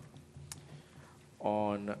 a.m.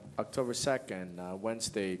 On October 2nd,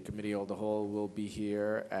 Wednesday, Committee of the Whole will be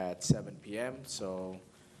here at 7 p.m. So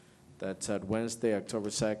that's at Wednesday, October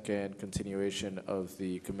 2nd, continuation of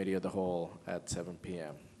the Committee of the Whole at 7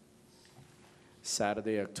 p.m.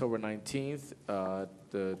 Saturday, October 19th,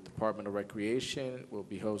 the Department of Recreation will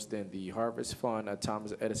be hosting the Harvest Fund at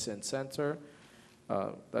Thomas Edison Center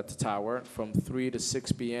at the Tower from 3 to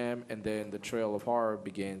 6 p.m. And then the Trail of Horror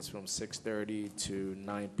begins from 6:30 to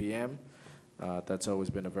 9 p.m. That's always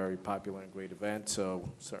been a very popular and great event, so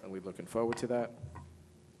certainly looking forward to that.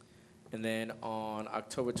 And then on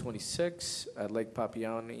October 26th at Lake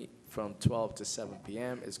Papiani from 12 to 7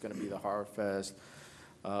 p.m. is going to be the Horror Fest,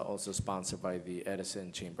 also sponsored by the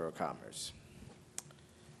Edison Chamber of Commerce.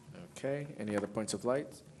 Okay, any other points of light?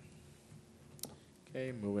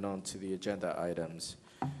 Okay, moving on to the agenda items.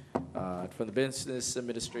 From the Business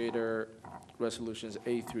Administrator, resolutions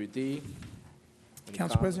A through D. Any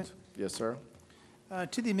Council comments? President? Yes, sir.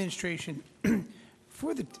 To the administration,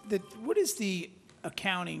 for what is the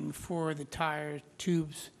accounting for the tire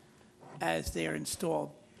tubes as they are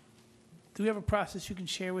installed? Do we have a process you can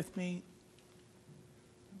share with me?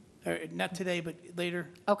 Or not today, but later?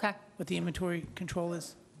 Okay. What the inventory control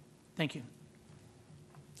is? Thank you.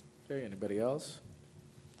 Okay, anybody else?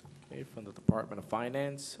 Okay, from the Department of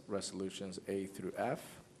Finance, resolutions A through F.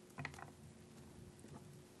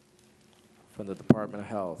 From the Department of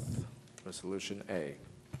Health, resolution A.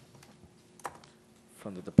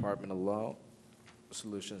 From the Department of Law,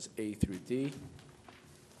 resolutions A through D.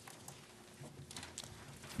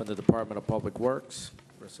 From the Department of Public Works,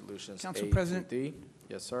 resolutions Council A President? through D.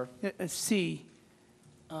 Yes, sir. C,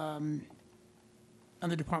 on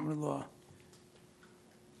the Department of Law.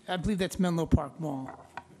 I believe that's Menlo Park Mall.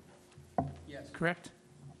 Yes. Correct?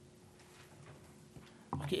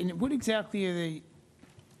 Okay, and what exactly are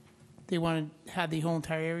they want to have the whole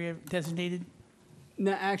entire area designated?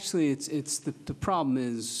 No, actually, the problem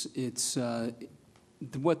is,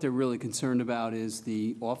 what they're really concerned about is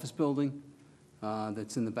the office building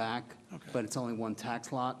that's in the back, but it's only one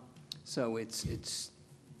tax lot. So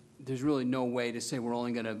there's really no way to say we're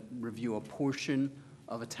only going to review a portion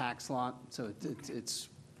of a tax lot. So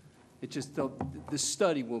the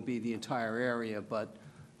study will be the entire area, but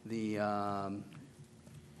the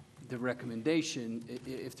recommendation,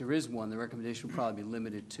 if there is one, the recommendation will probably be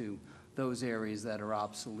limited to those areas that are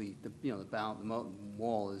obsolete. The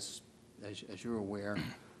wall is, as you're aware,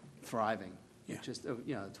 thriving. Yeah. It's just,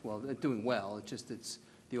 it's doing well. It's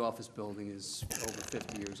the office building is over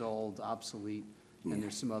 50 years old, obsolete, and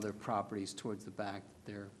there's some other properties towards the back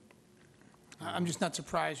there. I'm just not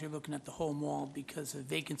surprised you're looking at the whole mall because of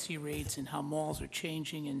vacancy rates and how malls are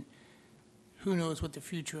changing, and who knows what the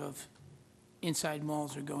future of inside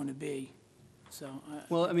malls are going to be. So,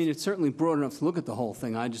 Well, I mean, it's certainly broad enough to look at the whole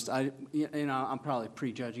thing. I'm probably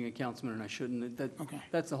prejudging it, Councilman, and I shouldn't. Okay.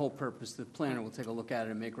 That's the whole purpose. The planner will take a look at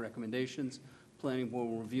it and make recommendations. Planning board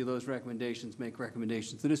will review those recommendations, make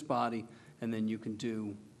recommendations to this body, and then you can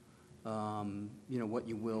do, what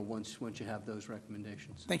you will once you have those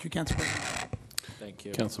recommendations. thank you, Council President. Thank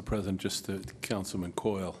you. Council President, just to Councilman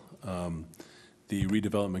Coyle, the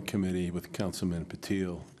redevelopment committee with Councilman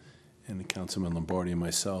Patil and the Councilman Lombardi and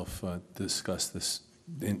myself discussed this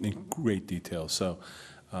in great detail. So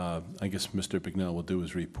I guess Mr. Bignell will do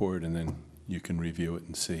his report, and then you can review it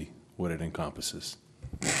and see what it encompasses.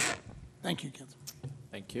 Thank you, Council.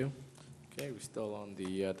 Thank you. Okay, we're still on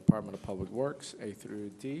the Department of Public Works, A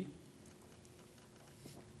through D.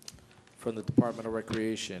 From the Department of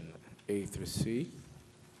Recreation, A through C.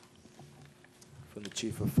 From the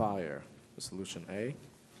Chief of Fire, Resolution A.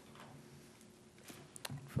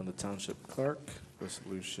 From the Township Clerk,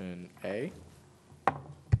 Resolution A.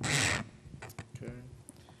 Okay.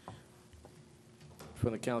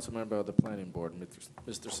 From the Council Member of the Planning Board,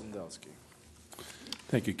 Mr. Sandelsky.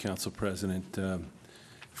 Thank you, Council President.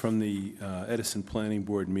 From the Edison Planning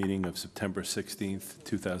Board meeting of September 16th,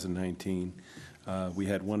 2019, we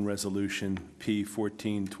had one resolution,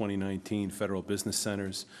 P14, 2019, Federal Business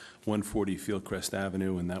Centers, 140 Fieldcrest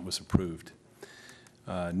Avenue, and that was approved.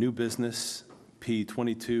 New business, P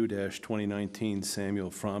 22-2019 Samuel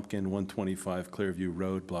Fromkin, 125 Clearview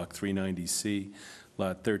Road, Block 390C,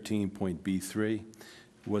 Lot 13.B3,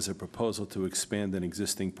 was a proposal to expand an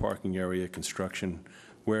existing parking area, construction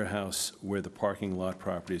warehouse, where the parking lot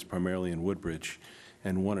property is primarily in Woodbridge,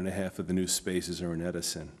 and 1.5 of the new spaces are in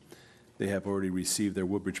Edison. They have already received their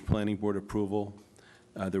Woodbridge Planning Board approval.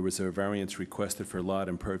 There was a variance requested for lot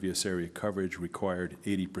impervious area coverage, required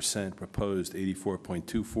 80%, proposed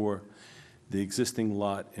 84.24. The existing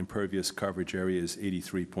lot impervious coverage area is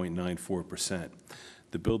 83.94%.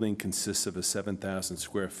 The building consists of a 7,000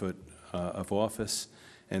 square foot of office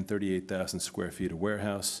and 38,000 square feet of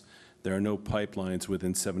warehouse. There are no pipelines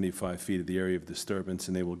within 75 feet of the area of disturbance,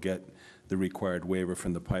 and they will get the required waiver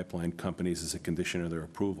from the pipeline companies as a condition of their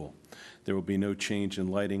approval. There will be no change in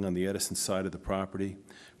lighting on the Edison side of the property.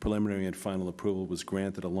 Preliminary and final approval was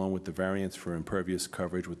granted along with the variance for impervious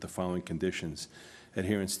coverage with the following conditions: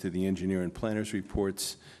 adherence to the engineer and planners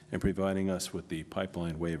reports, and providing us with the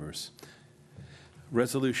pipeline waivers.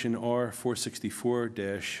 Resolution R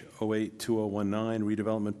 464-08-2019,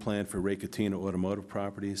 redevelopment plan for Raketina Automotive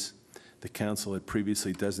Properties. The council had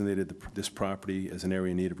previously designated this property as an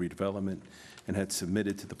area in need of redevelopment and had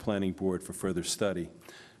submitted to the planning board for further study.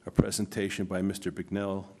 A presentation by Mr.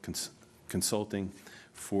 Bignell Consulting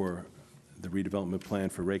for the redevelopment plan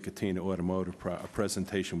for Raketina Automotive, a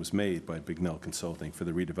presentation was made by Bignell Consulting for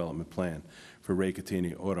the redevelopment plan for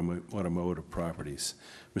Raketina Automotive Properties.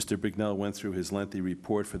 Mr. Bignell went through his lengthy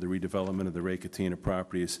report for the redevelopment of the Raketina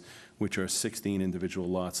properties, which are 16 individual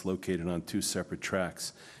lots located on 2 separate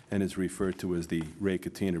tracts, and is referred to as the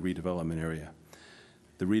Raketina redevelopment area.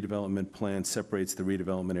 The redevelopment plan separates the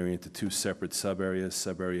redevelopment area into 2 separate sub-areas: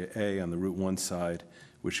 sub-area A on the Route 1 side,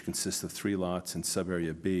 which consists of 3 lots, and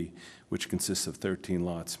sub-area B, which consists of 13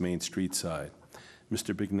 lots, Main Street side.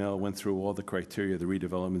 Mr. Bignell went through all the criteria of the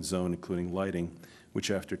redevelopment zone, including lighting,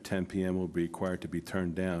 which after 10 p.m. will be required to be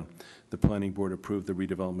turned down. The planning board approved the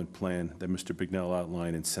redevelopment plan that Mr. Bignell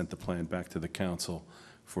outlined and sent the plan back to the council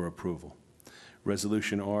for approval.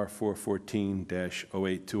 Resolution R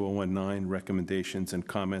 414-08-2019, recommendations and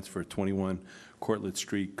comments for 21 Cortlandt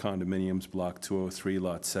Street condominiums, Block 203,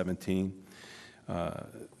 Lot 17.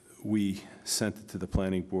 We sent it to the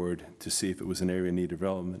planning board to see if it was an area in need of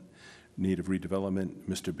redevelopment.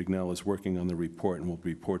 Mr. Bignell is working on the report and will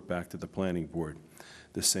report back to the planning board.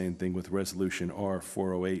 The same thing with Resolution R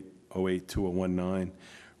 408-08-2019,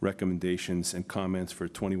 recommendations and comments for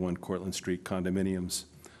 21 Cortlandt Street condominiums,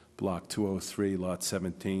 Block 203, Lot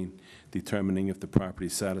 17, determining if the property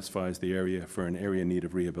satisfies the area for an area in need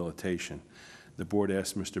of rehabilitation. The board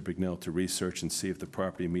asked Mr. Bignell to research and see if the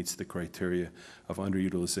property meets the criteria of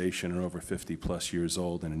underutilization and over 50-plus years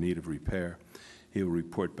old and in need of repair. He will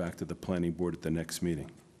report back to the planning board at the next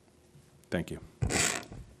meeting. Thank you.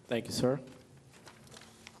 Thank you, sir.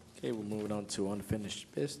 Okay, we're moving on to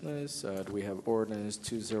unfinished business. Do we have ordinance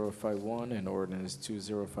 2051 and ordinance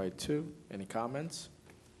 2052? Any comments?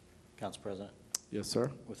 Council President, Yes,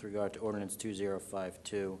 sir. with regard to ordinance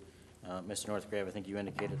 2052, Mr. Northgrave, I think you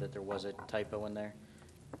indicated that there was a typo in there.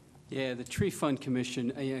 Yeah, the Tree Fund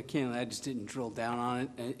Commission, I just didn't drill down on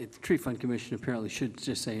it. The Tree Fund Commission apparently should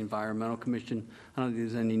just say Environmental Commission. I don't think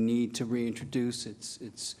there's any need to reintroduce.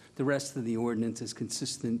 It's the rest of the ordinance is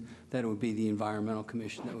consistent that it would be the Environmental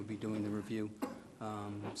Commission that would be doing the review.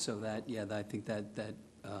 So that, yeah, I think that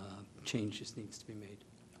change just needs to be made.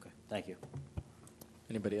 Okay, thank you.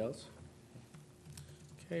 Anybody else?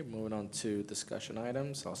 Okay, moving on to discussion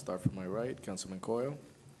items. I'll start from my right. Councilman Coyle.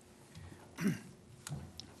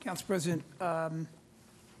 Council President, I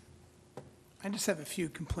just have a few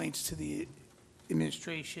complaints to the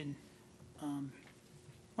administration. One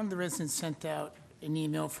of the residents sent out an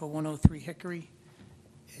email for 103 Hickory.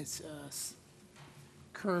 It's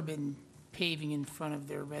curb and paving in front of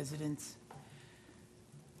their residence.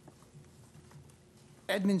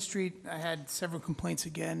 Edmond Street, I had several complaints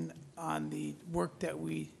again on the work that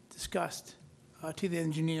we discussed to the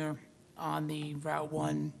engineer on the Route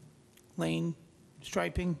 1 lane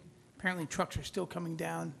striping. Apparently trucks are still coming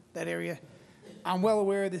down that area. I'm well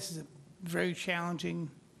aware this is a very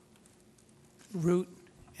challenging route,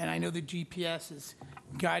 and I know the GPS is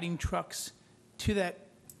guiding trucks to that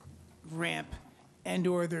ramp,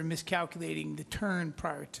 and/or they're miscalculating the turn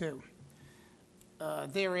prior to.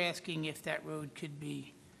 They're asking if that road could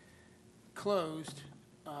be closed.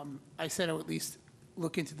 I said I would at least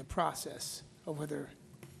look into the process of whether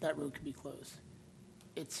that road could be closed.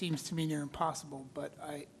 It seems to me near impossible, but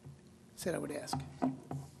I said I would ask.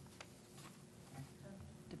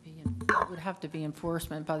 It would have to be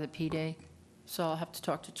enforcement by the PD, so I'll have to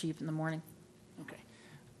talk to Chief in the morning. Okay.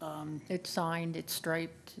 It's signed, it's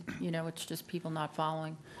striped, it's just people not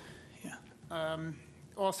following.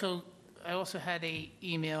 Also, I also had a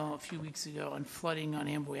email a few weeks ago on flooding on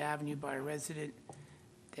Amboy Avenue by a resident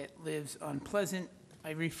that lives on Pleasant.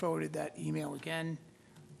 I re-forwarded that email again.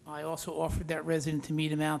 I also offered that resident to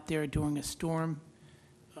meet him out there during a storm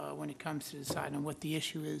when it comes to deciding on what the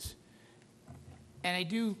issue is. And I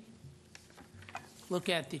do look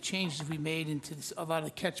at the changes we made into this. A lot of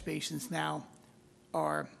the catch basins now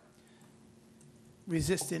are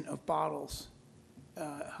resistant of bottles.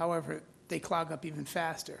 However, they clog up even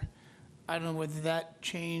faster. I don't know whether that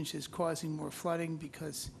change is causing more flooding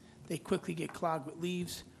because they quickly get clogged with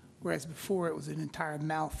leaves, whereas before it was an entire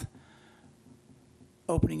mouth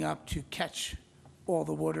opening up to catch all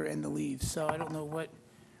the water and the leaves. So I don't know what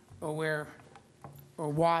or where or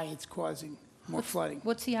why it's causing more flooding.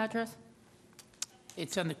 What's the address?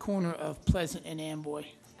 It's on the corner of Pleasant and Amboy,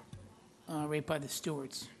 right by the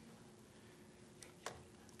Stewarts.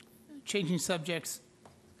 Changing subjects,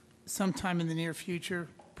 sometime in the near future,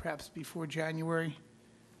 perhaps before January,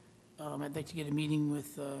 I'd like to get a meeting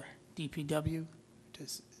with DPW to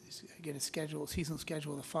get a seasonal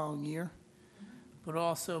schedule the following year. But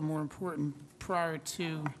also, more important, prior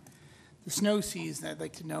to the snow season, I'd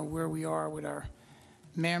like to know where we are with our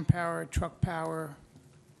manpower, truck power,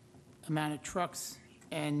 amount of trucks,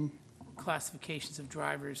 and classifications of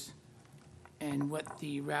drivers, and what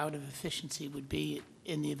the route of efficiency would be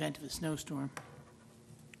in the event of a snowstorm.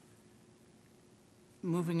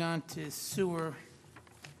 Moving on to sewer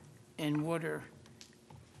and water,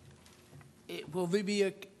 will there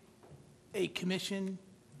be a commission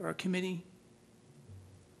or a committee?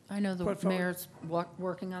 I know the Portfolio. mayor's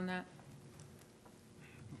working on that.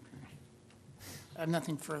 I have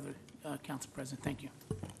nothing further, Council President. Thank you.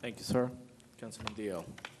 Thank you, sir. Councilman Dio.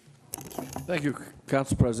 Thank you,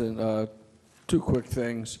 Council President. Two quick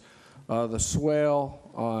things. The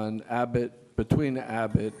swale on Abbott, between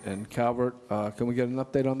Abbott and Calvert, can we get an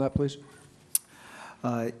update on that, please?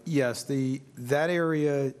 Yes, that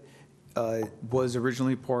area was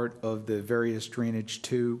originally part of the various Drainage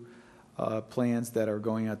 2 plans that are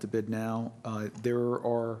going out to bid now. There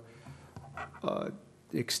are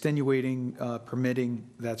extenuating permitting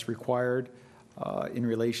that's required in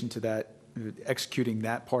relation to that, executing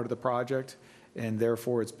that part of the project, and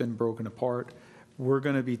therefore it's been broken apart. We're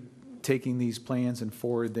going to be taking these plans and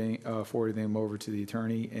forwarding them over to the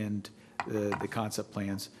attorney and the concept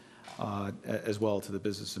plans as well to the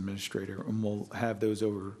business administrator, and we'll have those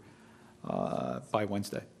over by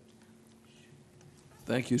Wednesday.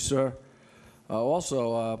 Thank you, sir.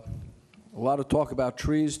 Also, a lot of talk about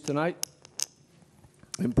trees tonight.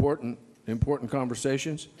 Important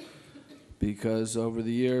conversations, because over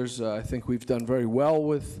the years, I think we've done very well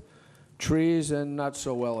with trees and not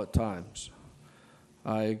so well at times.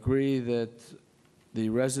 I agree that the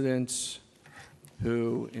residents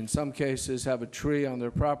who, in some cases, have a tree on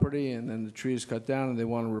their property and then the tree is cut down and they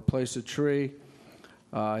want to replace a tree,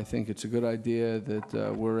 I think it's a good idea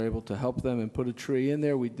that we're able to help them and put a tree in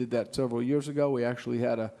there. We did that several years ago. We actually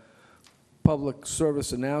had a public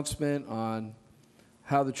service announcement on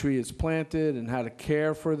how the tree is planted and how to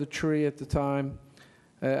care for the tree at the time.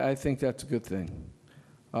 I think that's a good thing.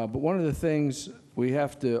 But one of the things we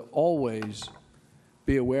have to always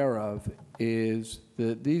be aware of is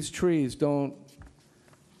that these trees don't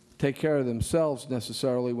take care of themselves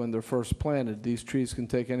necessarily when they're first planted. These trees can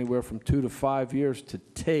take anywhere from 2 to 5 years to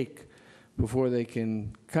take before they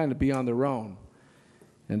can kind of be on their own.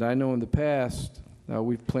 And I know in the past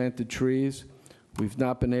we've planted trees, we've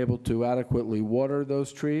not been able to adequately water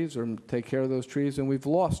those trees or take care of those trees, and we've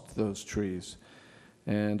lost those trees.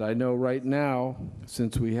 And I know right now,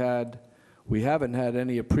 since we haven't had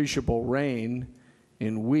any appreciable rain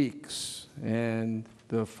in weeks, and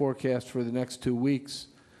the forecast for the next 2 weeks,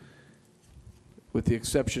 with the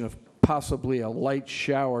exception of possibly a light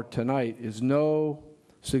shower tonight, is no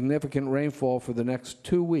significant rainfall for the next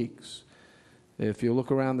 2 weeks. If you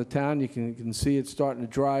look around the town, you can see it's starting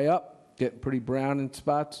to dry up, getting pretty brown in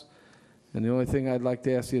spots. And the only thing I'd like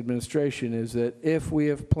to ask the administration is that if we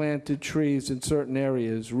have planted trees in certain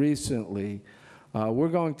areas recently, we're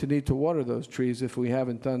going to need to water those trees if we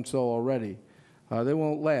haven't done so already. They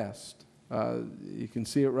won't last. You can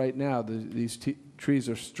see it right now. These trees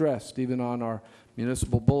are stressed, even on our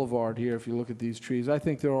municipal boulevard here. If you look at these trees, I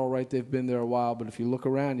think they're all right. They've been there a while, but if you look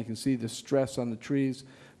around, you can see the stress on the trees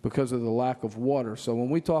because of the lack of water. So when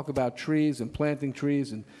we talk about trees and planting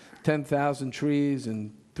trees and 10,000 trees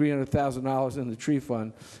and $300,000 in the tree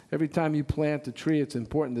fund, every time you plant a tree, it's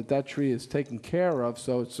important that that tree is taken care of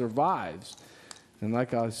so it survives. And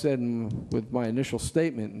like I said with my initial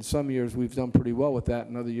statement, in some years we've done pretty well with that,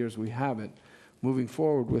 in other years we haven't. Moving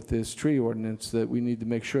forward with this tree ordinance, that we need to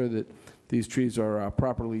make sure that these trees are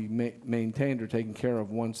properly maintained or taken care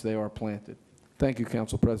of once they are planted. Thank you,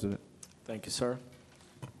 Council President. Thank you, sir.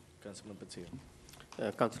 Councilman Patil.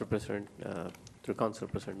 Council President, through Council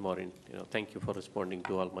President Maureen, thank you for responding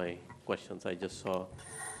to all my questions. I just saw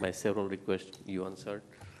my several requests you answered.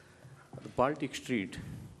 The Baltic Street,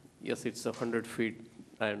 yes, it's 100 feet.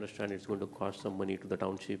 I understand it's going to cost some money to the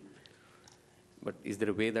township. But is there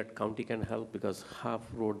a way that county can help? Because half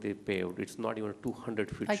road they paved, it's not even a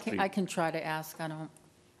 200-foot street. I can try to ask, I don't,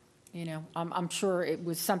 I'm sure it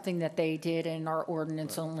was something that they did, and our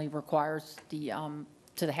ordinance only requires the,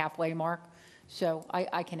 to the halfway mark. So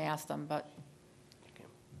I can ask them, but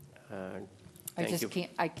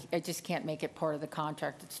I just can't make it part of the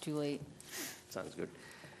contract, it's too late. Sounds good.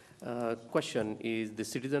 Question, is the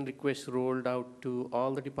citizen request rolled out to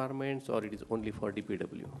all the departments, or it is only for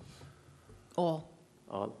DPW? All.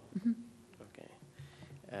 All? Okay.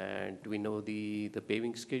 And do we know the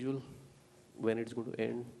paving schedule, when it's going to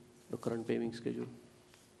end, the current paving schedule?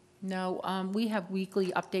 No, we have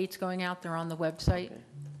weekly updates going out there on the website.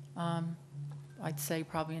 Okay. I'd say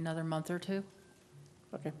probably another month or two.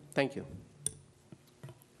 Okay, thank you.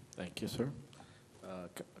 Thank you, sir.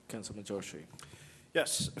 Councilman Joshi.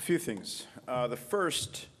 Yes, a few things. The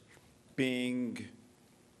first being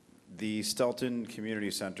the Stelton Community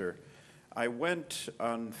Center. I went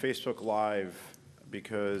on Facebook Live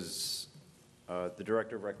because the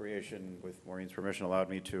Director of Recreation, with Maureen's permission, allowed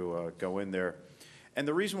me to go in there. And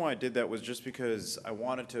the reason why I did that was just because I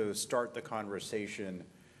wanted to start the conversation.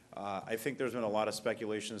 I think there's been a lot of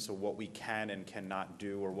speculation as to what we can and cannot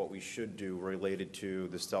do, or what we should do related to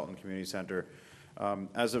the Stelton Community Center.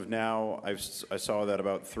 As of now, I saw that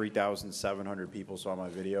about 3,700 people saw my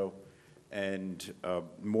video, and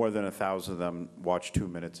more than 1,000 of them watched 2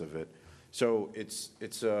 minutes of it. So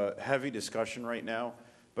it's a heavy discussion right now.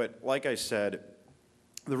 But like I said,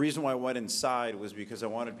 the reason why I went inside was because I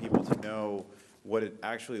wanted people to know what it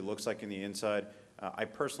actually looks like in the inside. I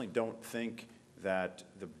personally don't think that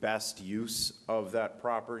the best use of that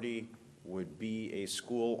property would be a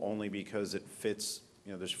school, only because it fits.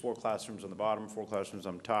 There's 4 classrooms on the bottom, 4 classrooms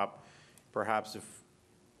on top. Perhaps if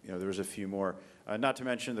there was a few more. Not to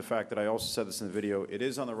mention the fact that I also said this in the video, it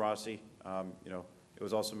is on the Rossi. It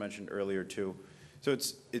was also mentioned earlier too. So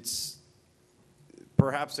it's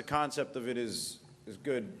perhaps the concept of it is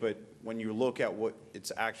good, but when you look at what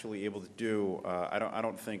it's actually able to do, I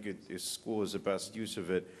don't think school is the best use of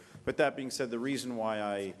it. But that being said, the reason why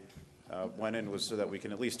I went in was so that we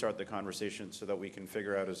can at least start the conversation, so that we can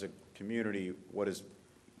figure out as a community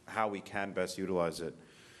how we can best utilize it.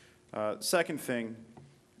 Second thing,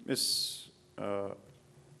 Ms.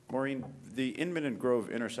 Maureen, the Inman and Grove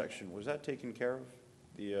intersection, was that taken care of?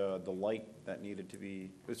 The light that needed to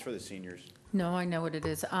be, it was for the seniors. No, I know what it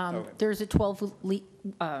is. Okay. There's a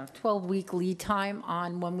 12-week lead time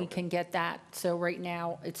on when we can get that. So right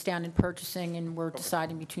now, it's down in purchasing, and we're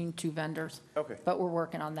deciding between 2 vendors. Okay. But we're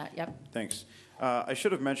working on that, yep. Thanks. I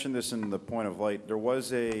should have mentioned this in the point of light. There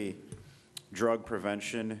was a drug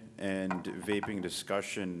prevention and vaping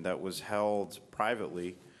discussion that was held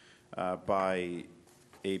privately by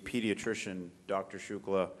a pediatrician, Dr.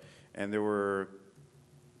 Shukla, and there were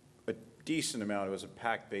a decent amount. It was a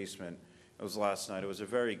packed basement. It was last night. It was a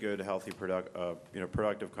very good, healthy,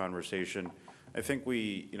 productive conversation. I think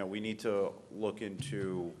we need to look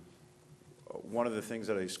into one of the things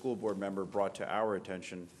that a school board member brought to our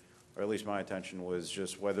attention, or at least my attention, was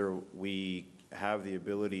just whether we have the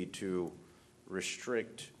ability to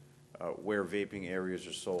restrict where vaping areas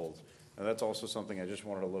are sold. And that's also something I just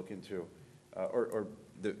wanted to look into. Or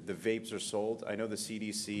the vapes are sold. I know the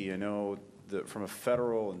CDC, I know from a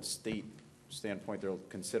federal and state standpoint, they're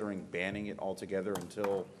considering banning it altogether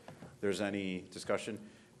until there's any discussion.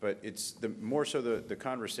 But it's more so the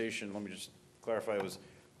conversation, let me just clarify,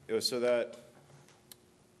 it was so that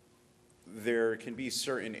there can be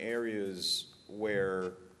certain areas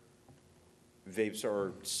where vapes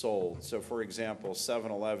are sold. So for example,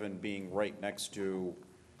 7-Eleven being right next to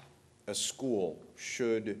a school,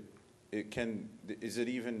 is it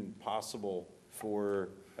even possible for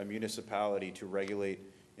a municipality to regulate,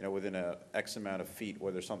 within a X amount of feet,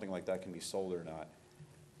 whether something like that can be sold or not?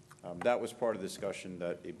 That was part of the discussion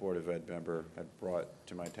that a Board of Ed member had brought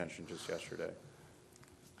to my attention just yesterday.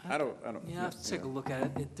 I don't. Yeah, I have to take a look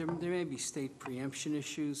at it. There may be state preemption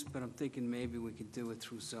issues, but I'm thinking maybe we could do it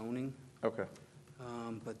through zoning. Okay.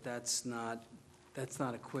 But that's not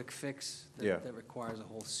a quick fix. That requires a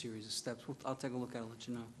whole series of steps. I'll take a look at it and let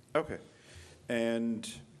you know. Okay.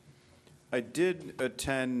 And I did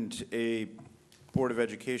attend a Board of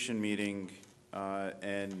Education meeting,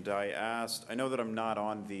 and I know that I'm not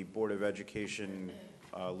on the Board of Education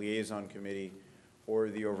Liaison Committee or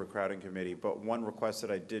the Overcrowding Committee, but one request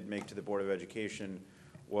that I did make to the Board of Education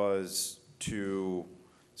was to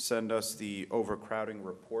send us the overcrowding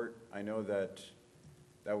report. I know that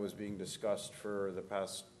that was being discussed for the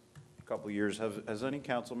past couple of years. Has any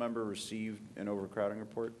council member received an overcrowding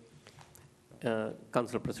report?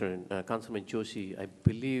 Council President, Councilman Joshi, I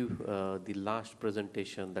believe the last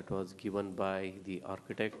presentation that was given by the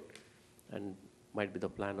architect and might be the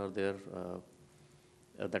planner there,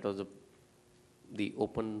 that was the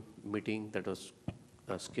open meeting that was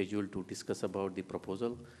scheduled to discuss about the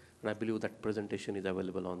proposal. And I believe that presentation is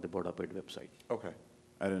available on the Board of Ed website. Okay,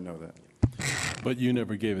 I didn't know that. But you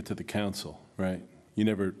never gave it to the council, right? You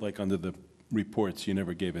never, like under the reports, you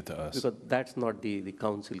never gave it to us. Because that's not the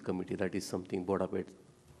council committee. That is something Board of Ed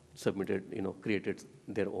submitted, created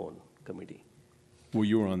their own committee. Well,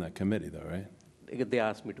 you were on that committee though, right? They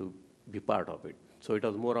asked me to be part of it. So it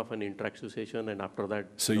was more of an interaction session, and after that.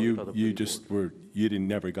 So you just were, you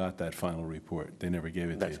never got that final report. They never gave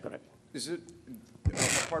it to you. That's correct. Is it,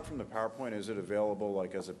 apart from the PowerPoint, is it available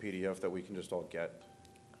like as a PDF that we can just all get?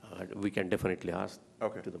 We can definitely ask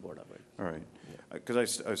to the Board of Ed. All right.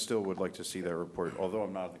 Because I still would like to see that report. Although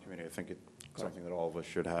I'm not on the committee, I think it's something that all of us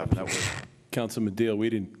should have. And that was, Councilman Deal, we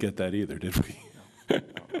didn't get that either, did we?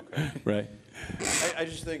 Right? I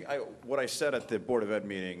just think, what I said at the Board of Ed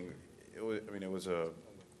meeting,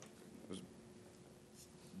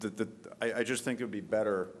 I just think it would be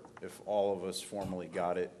better if all of us formally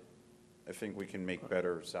got it. I think we can make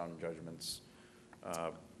better sound judgments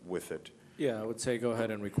with it. Yeah, I would say go ahead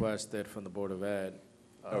and request it from the Board of Ed.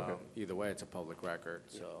 Okay. Either way, it's a public record,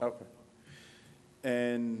 so. Okay.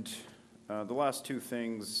 And the last two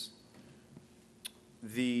things,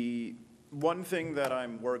 the one thing that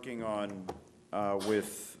I'm working on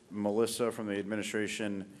with Melissa from the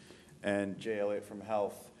administration and Jay Elliott from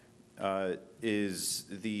Health is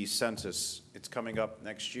the census. It's coming up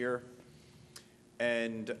next year.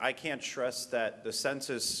 And I can't stress that the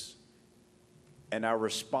census and our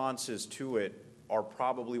responses to it are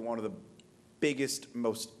probably one of the biggest,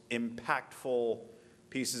 most impactful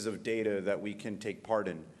pieces of data that we can take part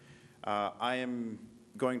in. I'm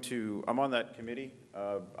on that committee.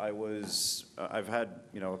 I've had,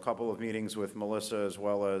 a couple of meetings with Melissa as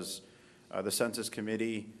well as the Census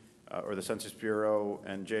Committee or the Census Bureau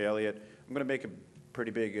and Jay Elliott. I'm going to make a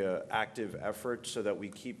pretty big active effort so that we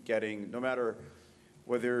keep getting, no matter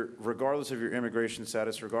regardless of your immigration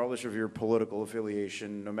status, regardless of your political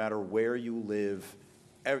affiliation, no matter where you live,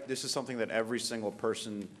 this is something that every single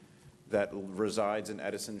person that resides in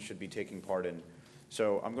Edison should be taking part in.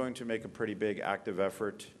 So I'm going to make a pretty big active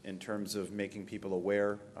effort in terms of making people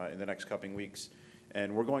aware in the next couple weeks.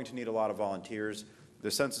 And we're going to need a lot of volunteers.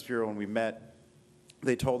 The Census Bureau, when we met,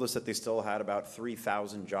 they told us that they still had about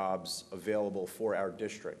 3,000 jobs available for our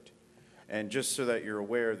district. And just so that you're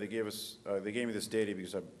aware, they gave me this data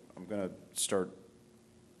because I'm going to start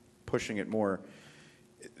pushing it more.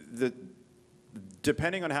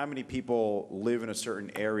 Depending on how many people live in a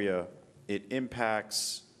certain area, it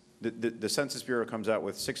impacts, the Census Bureau comes out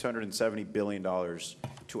with $670 billion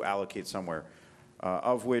to allocate somewhere,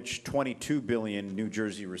 of which $22 billion New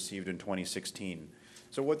Jersey received in 2016.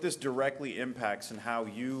 So what this directly impacts and how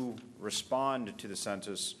you respond to the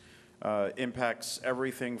census impacts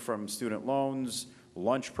everything from student loans,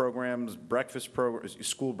 lunch programs,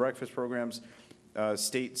 school breakfast programs,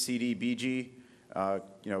 state CDBG,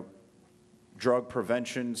 drug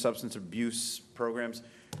prevention, substance abuse programs.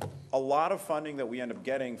 A lot of funding that we end up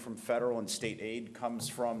getting from federal and state aid comes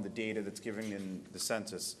from the data that's given in the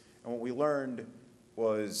census. And what we learned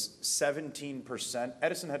was 17%,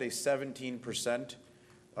 Edison had a 17%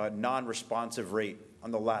 non-responsive rate on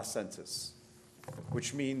the last census,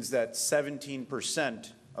 which means that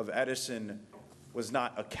 17% of Edison was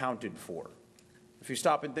not accounted for. If you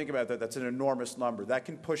stop and think about that, that's an enormous number. That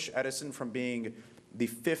can push Edison from being the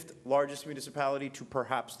 5th largest municipality to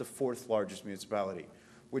perhaps the 4th largest municipality,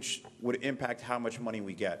 which would impact how much money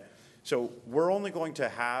we get. So we're only going to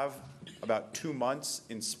have about 2 months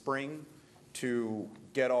in spring to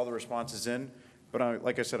get all the responses in. But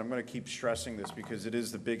like I said, I'm going to keep stressing this because it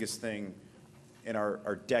is the biggest thing in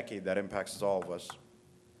our decade that impacts all of us.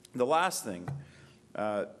 The last thing,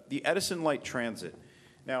 the Edison Light Transit.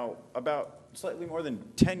 Now, about slightly more than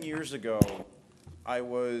 10 years ago, I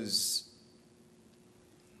was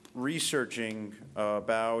researching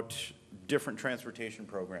about different transportation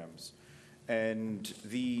programs. And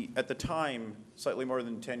at the time, slightly more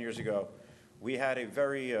than 10 years ago, we had a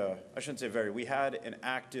we had an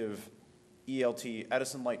active ELT,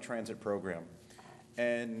 Edison Light Transit Program.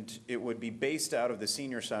 And it would be based out of the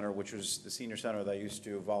senior center, which was the senior center that I used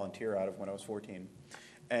to volunteer out of when I was 14.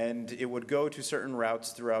 And it would go to certain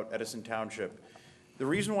routes throughout Edison Township. The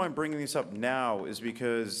reason why I'm bringing this up now is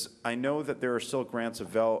because I know that there are still grants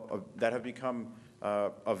that have become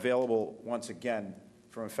available once again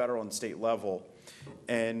from a federal and state level.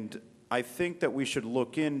 And I think that we should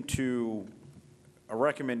look into a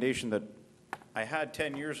recommendation that I had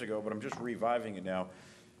 10 years ago, but I'm just reviving it now.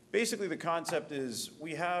 Basically, the concept is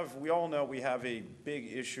we all know we have a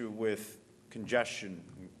big issue with congestion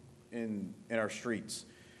in our streets.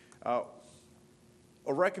 A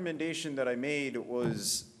recommendation that I made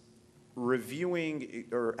was reviewing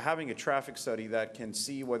or having a traffic study that can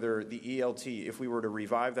see whether the ELT, if we were to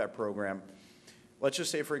revive that program, let's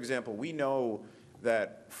just say, for example, we know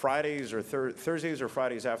that Fridays or Thursdays or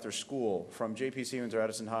Fridays after school from J.P. Stevens or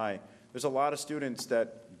Edison High, there's a lot of students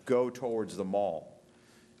that go towards the mall.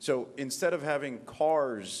 So instead of having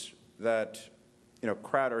cars that,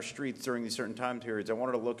 crowd our streets during these certain time periods, I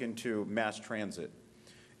wanted to look into mass transit.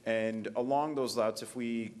 And along those routes, if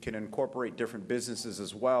we can incorporate different businesses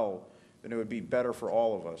as well, then it would be better for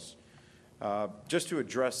all of us. Just to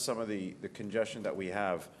address some of the congestion that we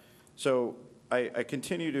have. So I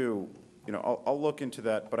continue to, I'll look into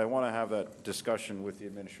that, but I want to have that discussion with the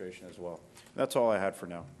administration as well. That's all I had for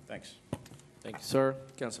now. Thanks. Thank you, sir.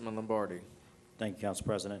 Councilman Lombardi. Thank you, Council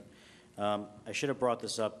President. I should have brought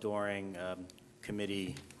this up during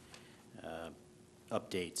committee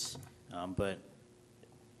updates,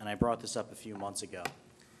 and I brought this up a few months ago.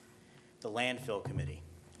 The landfill committee.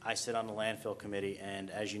 I sit on the landfill committee, and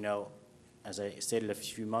as you know, as I stated a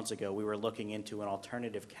few months ago, we were looking into an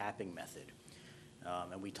alternative capping method.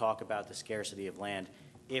 And we talk about the scarcity of land.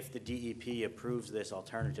 If the DEP approves this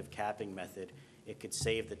alternative capping method, it could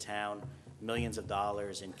save the town millions of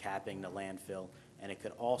dollars in capping the landfill, and it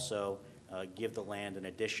could also give the land an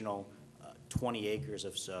additional 20 acres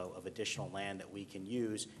or so of additional land that we can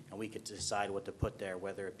use, and we could decide what to put there,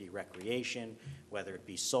 whether it be recreation, whether it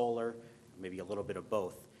be solar, maybe a little bit of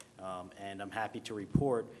both. And I'm happy to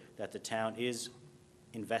report that the town is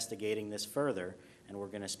investigating this further, and we're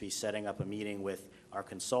going to be setting up a meeting with our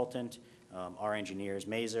consultant, our engineers,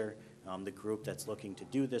 Mazer, the group that's looking to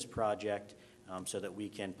do this project, so that we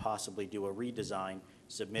can possibly do a redesign,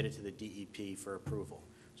 submit it to the DEP for approval.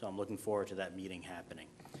 So I'm looking forward to that meeting happening.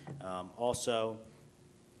 Also,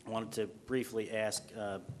 I wanted to briefly ask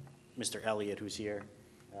Mr. Elliott, who's here.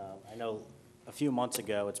 I know a few months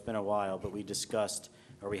ago, it's been a while, but we discussed,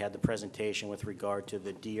 or we had the presentation with regard to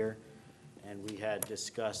the deer, and we had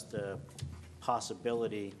discussed the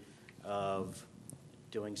possibility of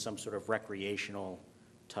doing some sort of recreational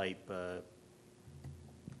type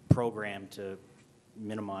program to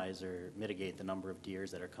minimize or mitigate the number of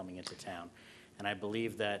deers that are coming into town. And I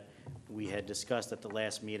believe that we had discussed at the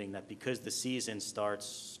last meeting that because the season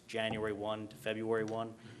starts January 1 to February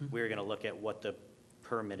 1, we were going to look at what the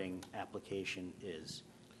permitting application is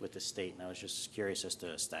with the state, and I was just curious as to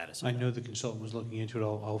the status of I that. know the consultant was looking into it.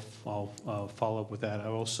 I'll follow up with that. I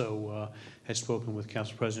also had spoken with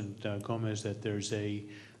Council President Gomez that there's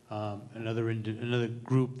another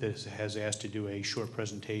group that has asked to do a short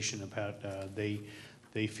presentation about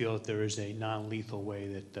they feel that there is a non-lethal way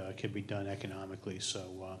that can be done economically.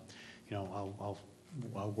 So,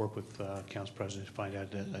 I'll work with Council President to find out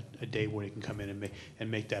a day where he can come in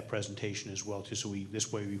and make that presentation as well, too. So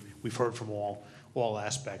this way we've heard from all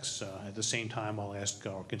aspects. At the same time, I'll ask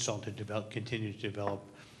our consultant to continue to develop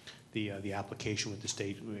the application with the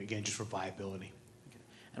state, again, just for viability.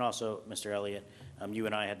 And also, Mr. Elliott, you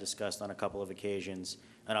and I had discussed on a couple of occasions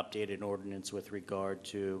an updated ordinance with regard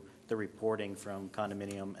to the reporting from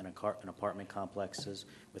condominium and apartment complexes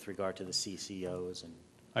with regard to the CCOs and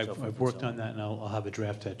so forth. I've worked on that, and I'll have a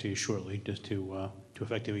draft that to you shortly, just to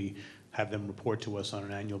effectively have them report to us on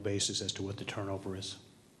an annual basis as to what the turnover is.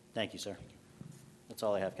 Thank you, sir. That's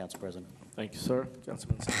all I have, Council President. Thank you, sir.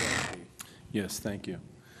 Councilman Sandusky. Yes, thank you.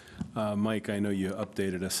 Mike, I know you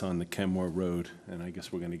updated us on the Kenmore Road, and I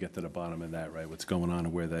guess we're going to get to the bottom of that, right? What's going on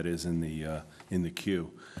and where that is in the queue.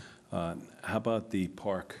 How about the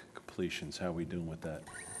park completions? How are we doing with that?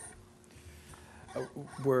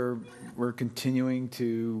 We're continuing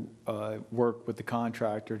to work with the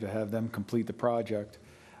contractor to have them complete the project.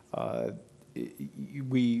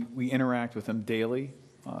 We interact with them daily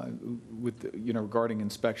with regarding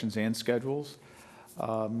inspections and schedules,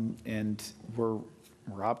 and we're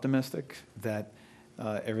optimistic that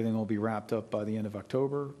everything will be wrapped up by the end of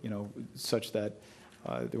October, such that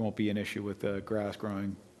there won't be an issue with grass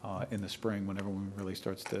growing in the spring when everyone really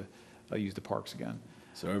starts to use the parks again.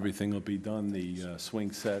 So everything will be done, the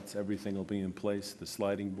swing sets, everything will be in place, the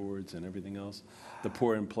sliding boards and everything else? The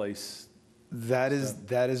pour-in-place? That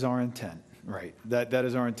is our intent, right? That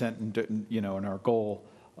is our intent, and, you know, and our goal,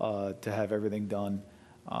 to have everything done.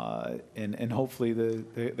 And hopefully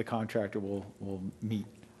the contractor will meet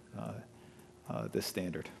this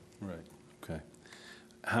standard. Right, okay.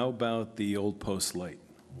 How about the old post light?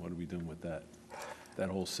 What are we doing with that? That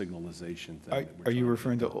whole signalization thing? that we're Are you trying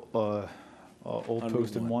referring to Old On Route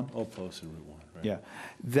Post and 1? Old Post and Route 1, right. Yeah.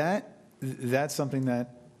 That's something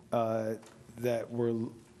that we're,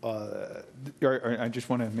 I just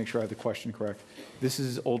want to make sure I have the question correct. This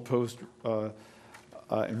is Old Post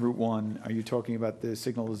in Route 1. Are you talking about the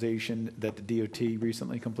signalization that the DOT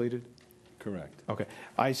recently completed? Correct. Okay.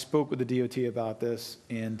 I spoke with the DOT about this,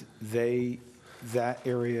 and that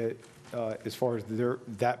area, as far as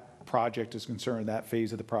that project is concerned, that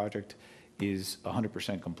phase of the project is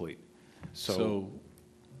 100% complete. So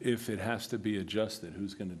if it has to be adjusted,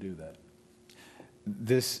 who's going to do that?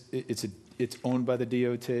 It's owned by the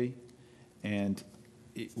DOT, and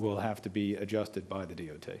it will have to be adjusted by the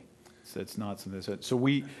DOT. So it's not something that's, so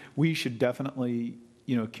we should definitely,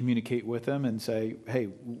 you know, communicate with them and say, hey,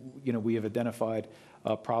 you know, we have identified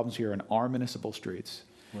problems here in our municipal streets,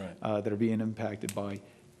 right, that are being impacted by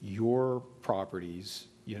your properties,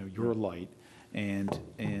 you know, your light, and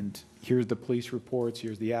here's the police reports,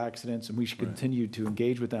 here's the accidents, and we should continue to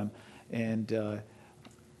engage with them. And,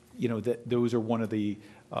 you know, those are one of the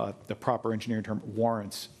proper engineering term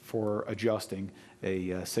warrants for adjusting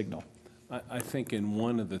a signal. I think in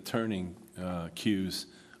one of the turning cues,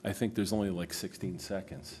 I think there's only like 16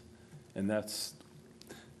 seconds. And that's,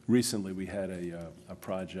 recently we had a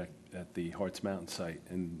project at the Harts Mountain site,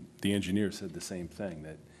 and the engineer said the same thing,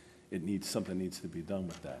 that something needs to be done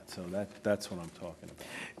with that. So that's what I'm talking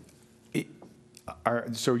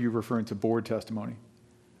about. So you're referring to board testimony?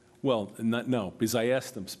 Well, no, because I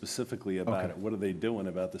asked him specifically about it. What are they doing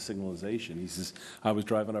about the signalization? He says, I was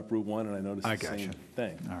driving up Route 1 and I noticed the same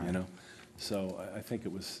thing, you know? So I think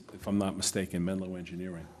it was, if I'm not mistaken, Menlo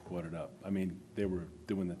Engineering brought it up. I mean, they were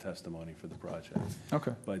doing the testimony for the project.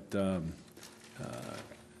 Okay. But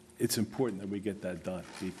it's important that we get that done,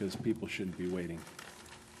 because people shouldn't be waiting,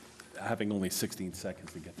 having only 16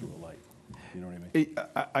 seconds to get through a light. You know what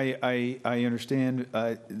I mean? I understand,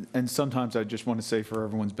 and sometimes I just want to say for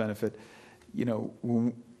everyone's benefit, you know,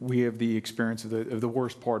 we have the experience of the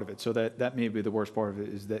worst part of it, so that may be the worst part of it,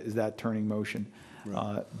 is that turning motion.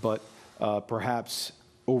 Right. But perhaps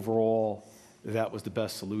overall, that was the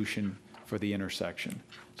best solution for the intersection.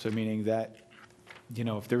 So meaning that, you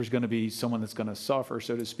know, if there's going to be someone that's going to suffer,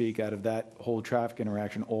 so to speak, out of that whole traffic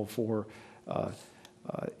interaction, all four,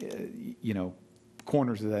 you know,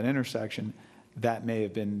 corners of that intersection, that may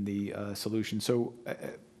have been the solution. So,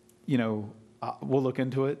 you know, we'll look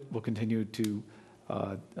into it. We'll continue to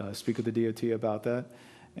speak with the DOT about that,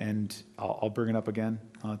 and I'll bring it up again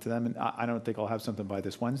to them. And I don't think I'll have something by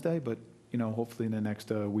this Wednesday, but, you know, hopefully in the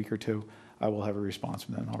next week or two, I will have a response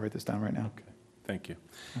from them. I'll write this down right now. Okay, thank you.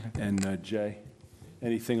 Okay. And Jay,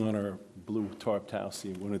 anything on our blue tarped house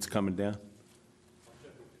when it's coming down?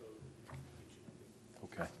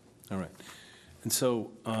 Okay, all right. And so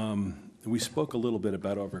we spoke a little bit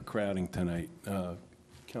about overcrowding tonight.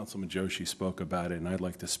 Councilman Joshi spoke about it, and I'd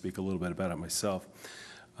like to speak a little bit about it myself.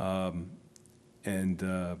 So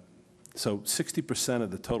 60% of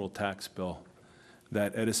the total tax bill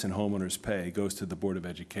that Edison homeowners pay goes to the Board of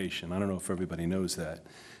Education. I don't know if everybody knows that.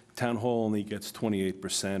 Town Hall only gets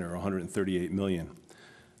 28%, or 138 million.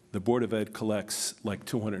 The Board of Ed collects like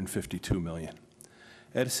 252 million.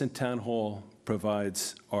 Edison Town Hall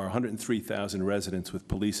provides our 103,000 residents with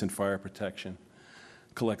police and fire protection,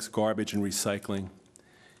 collects garbage and recycling,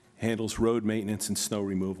 handles road maintenance and snow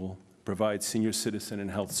removal, provides senior citizen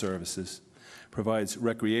and health services, provides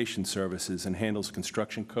recreation services, and handles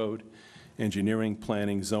construction code, engineering,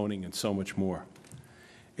 planning, zoning, and so much more.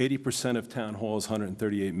 80% of Town Hall's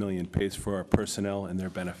 138 million pays for our personnel and their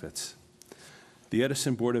benefits. The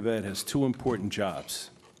Edison Board of Ed has two important jobs: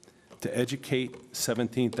 to educate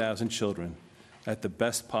 17,000 children at the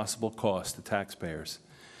best possible cost to taxpayers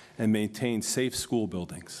and maintain safe school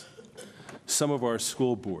buildings. Some of our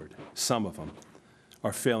school board, some of them,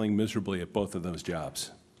 are failing miserably at both of those jobs.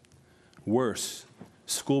 Worse,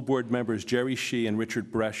 school board members Jerry Shee and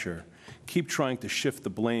Richard Brescher keep trying to shift the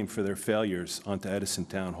blame for their failures onto Edison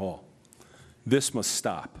Town Hall. This must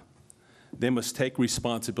stop. They must take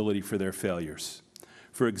responsibility for their failures.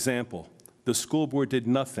 For example, the school board did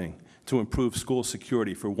nothing to improve school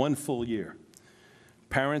security for 1 full year.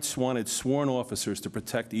 Parents wanted sworn officers to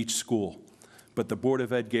protect each school, but the Board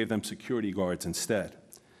of Ed gave them security guards instead.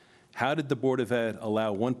 How did the Board of Ed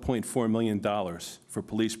allow $1.4 million for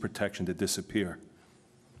police protection to disappear?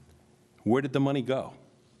 Where did the money go?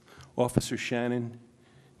 Officer Shannon,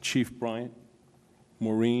 Chief Bryant,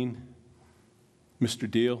 Maureen, Mr.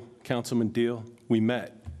 Deal, Councilman Deal, we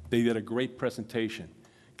met. They did a great presentation,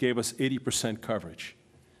 gave us 80% coverage.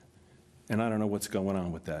 And I don't know what's going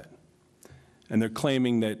on with that. And they're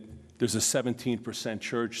claiming that there's a 17%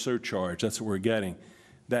 church surcharge, that's what we're getting,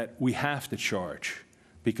 that we have to charge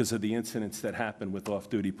because of the incidents that happened with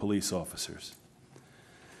off-duty police officers.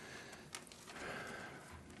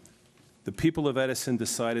 The people of Edison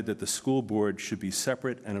decided that the school board should be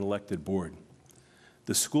separate and an elected board.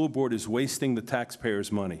 The school board is wasting the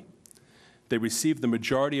taxpayers' money. They receive the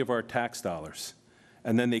majority of our tax dollars,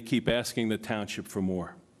 and then they keep asking the township for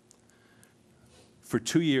more. For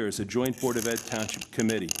 2 years, a joint Board of Ed Township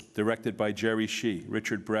Committee, directed by Jerry Shee,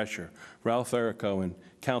 Richard Brescher, Ralph Errico, and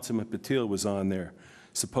Councilman Patil was on there,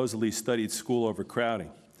 supposedly studied school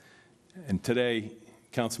overcrowding. And today,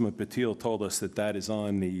 Councilman Patil told us that that is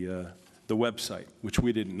on the website, which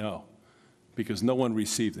we didn't know, because no one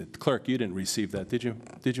received it. Clerk, you didn't receive that, did you?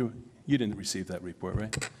 Did you? You didn't receive that report,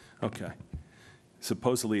 right? Okay.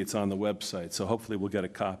 Supposedly, it's on the website, so hopefully we'll get a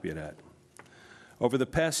copy of that. Over the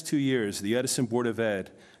past 2 years, the Edison Board of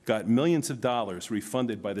Ed got millions of dollars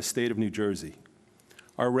refunded by the state of New Jersey.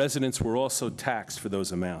 Our residents were also taxed for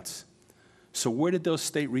those amounts. So where did those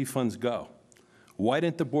state refunds go? Why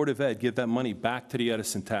didn't the Board of Ed give that money back to the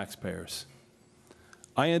Edison taxpayers?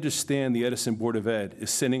 I understand the Edison Board of Ed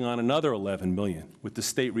is sitting on another $11 million with the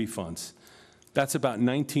state refunds. That's about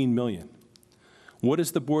 $19 million. What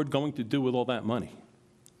is the board going to do with all that money?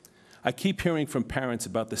 I keep hearing from parents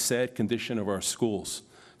about the sad condition of our schools,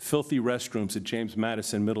 filthy restrooms at James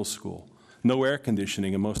Madison Middle School, no air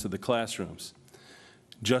conditioning in most of the classrooms,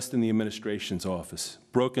 just in the administration's office,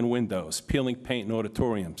 broken windows, peeling paint in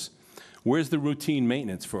auditoriums. Where's the routine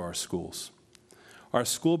maintenance for our schools? Our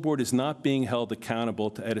school board is not being held accountable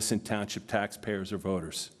to Edison Township taxpayers or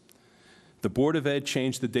voters. The Board of Ed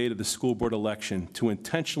changed the date of the school board election to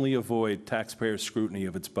intentionally avoid taxpayer scrutiny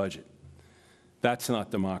of its budget. That's not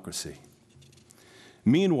democracy.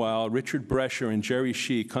 Meanwhile, Richard Brescher and Jerry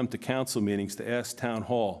Shee come to council meetings to ask Town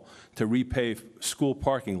Hall to repave school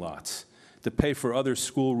parking lots, to pay for other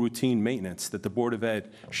school routine maintenance that the Board of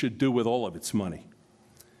Ed should do with all of its money.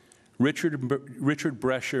 Richard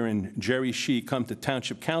Brescher and Jerry Shee come to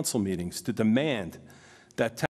township council meetings to demand that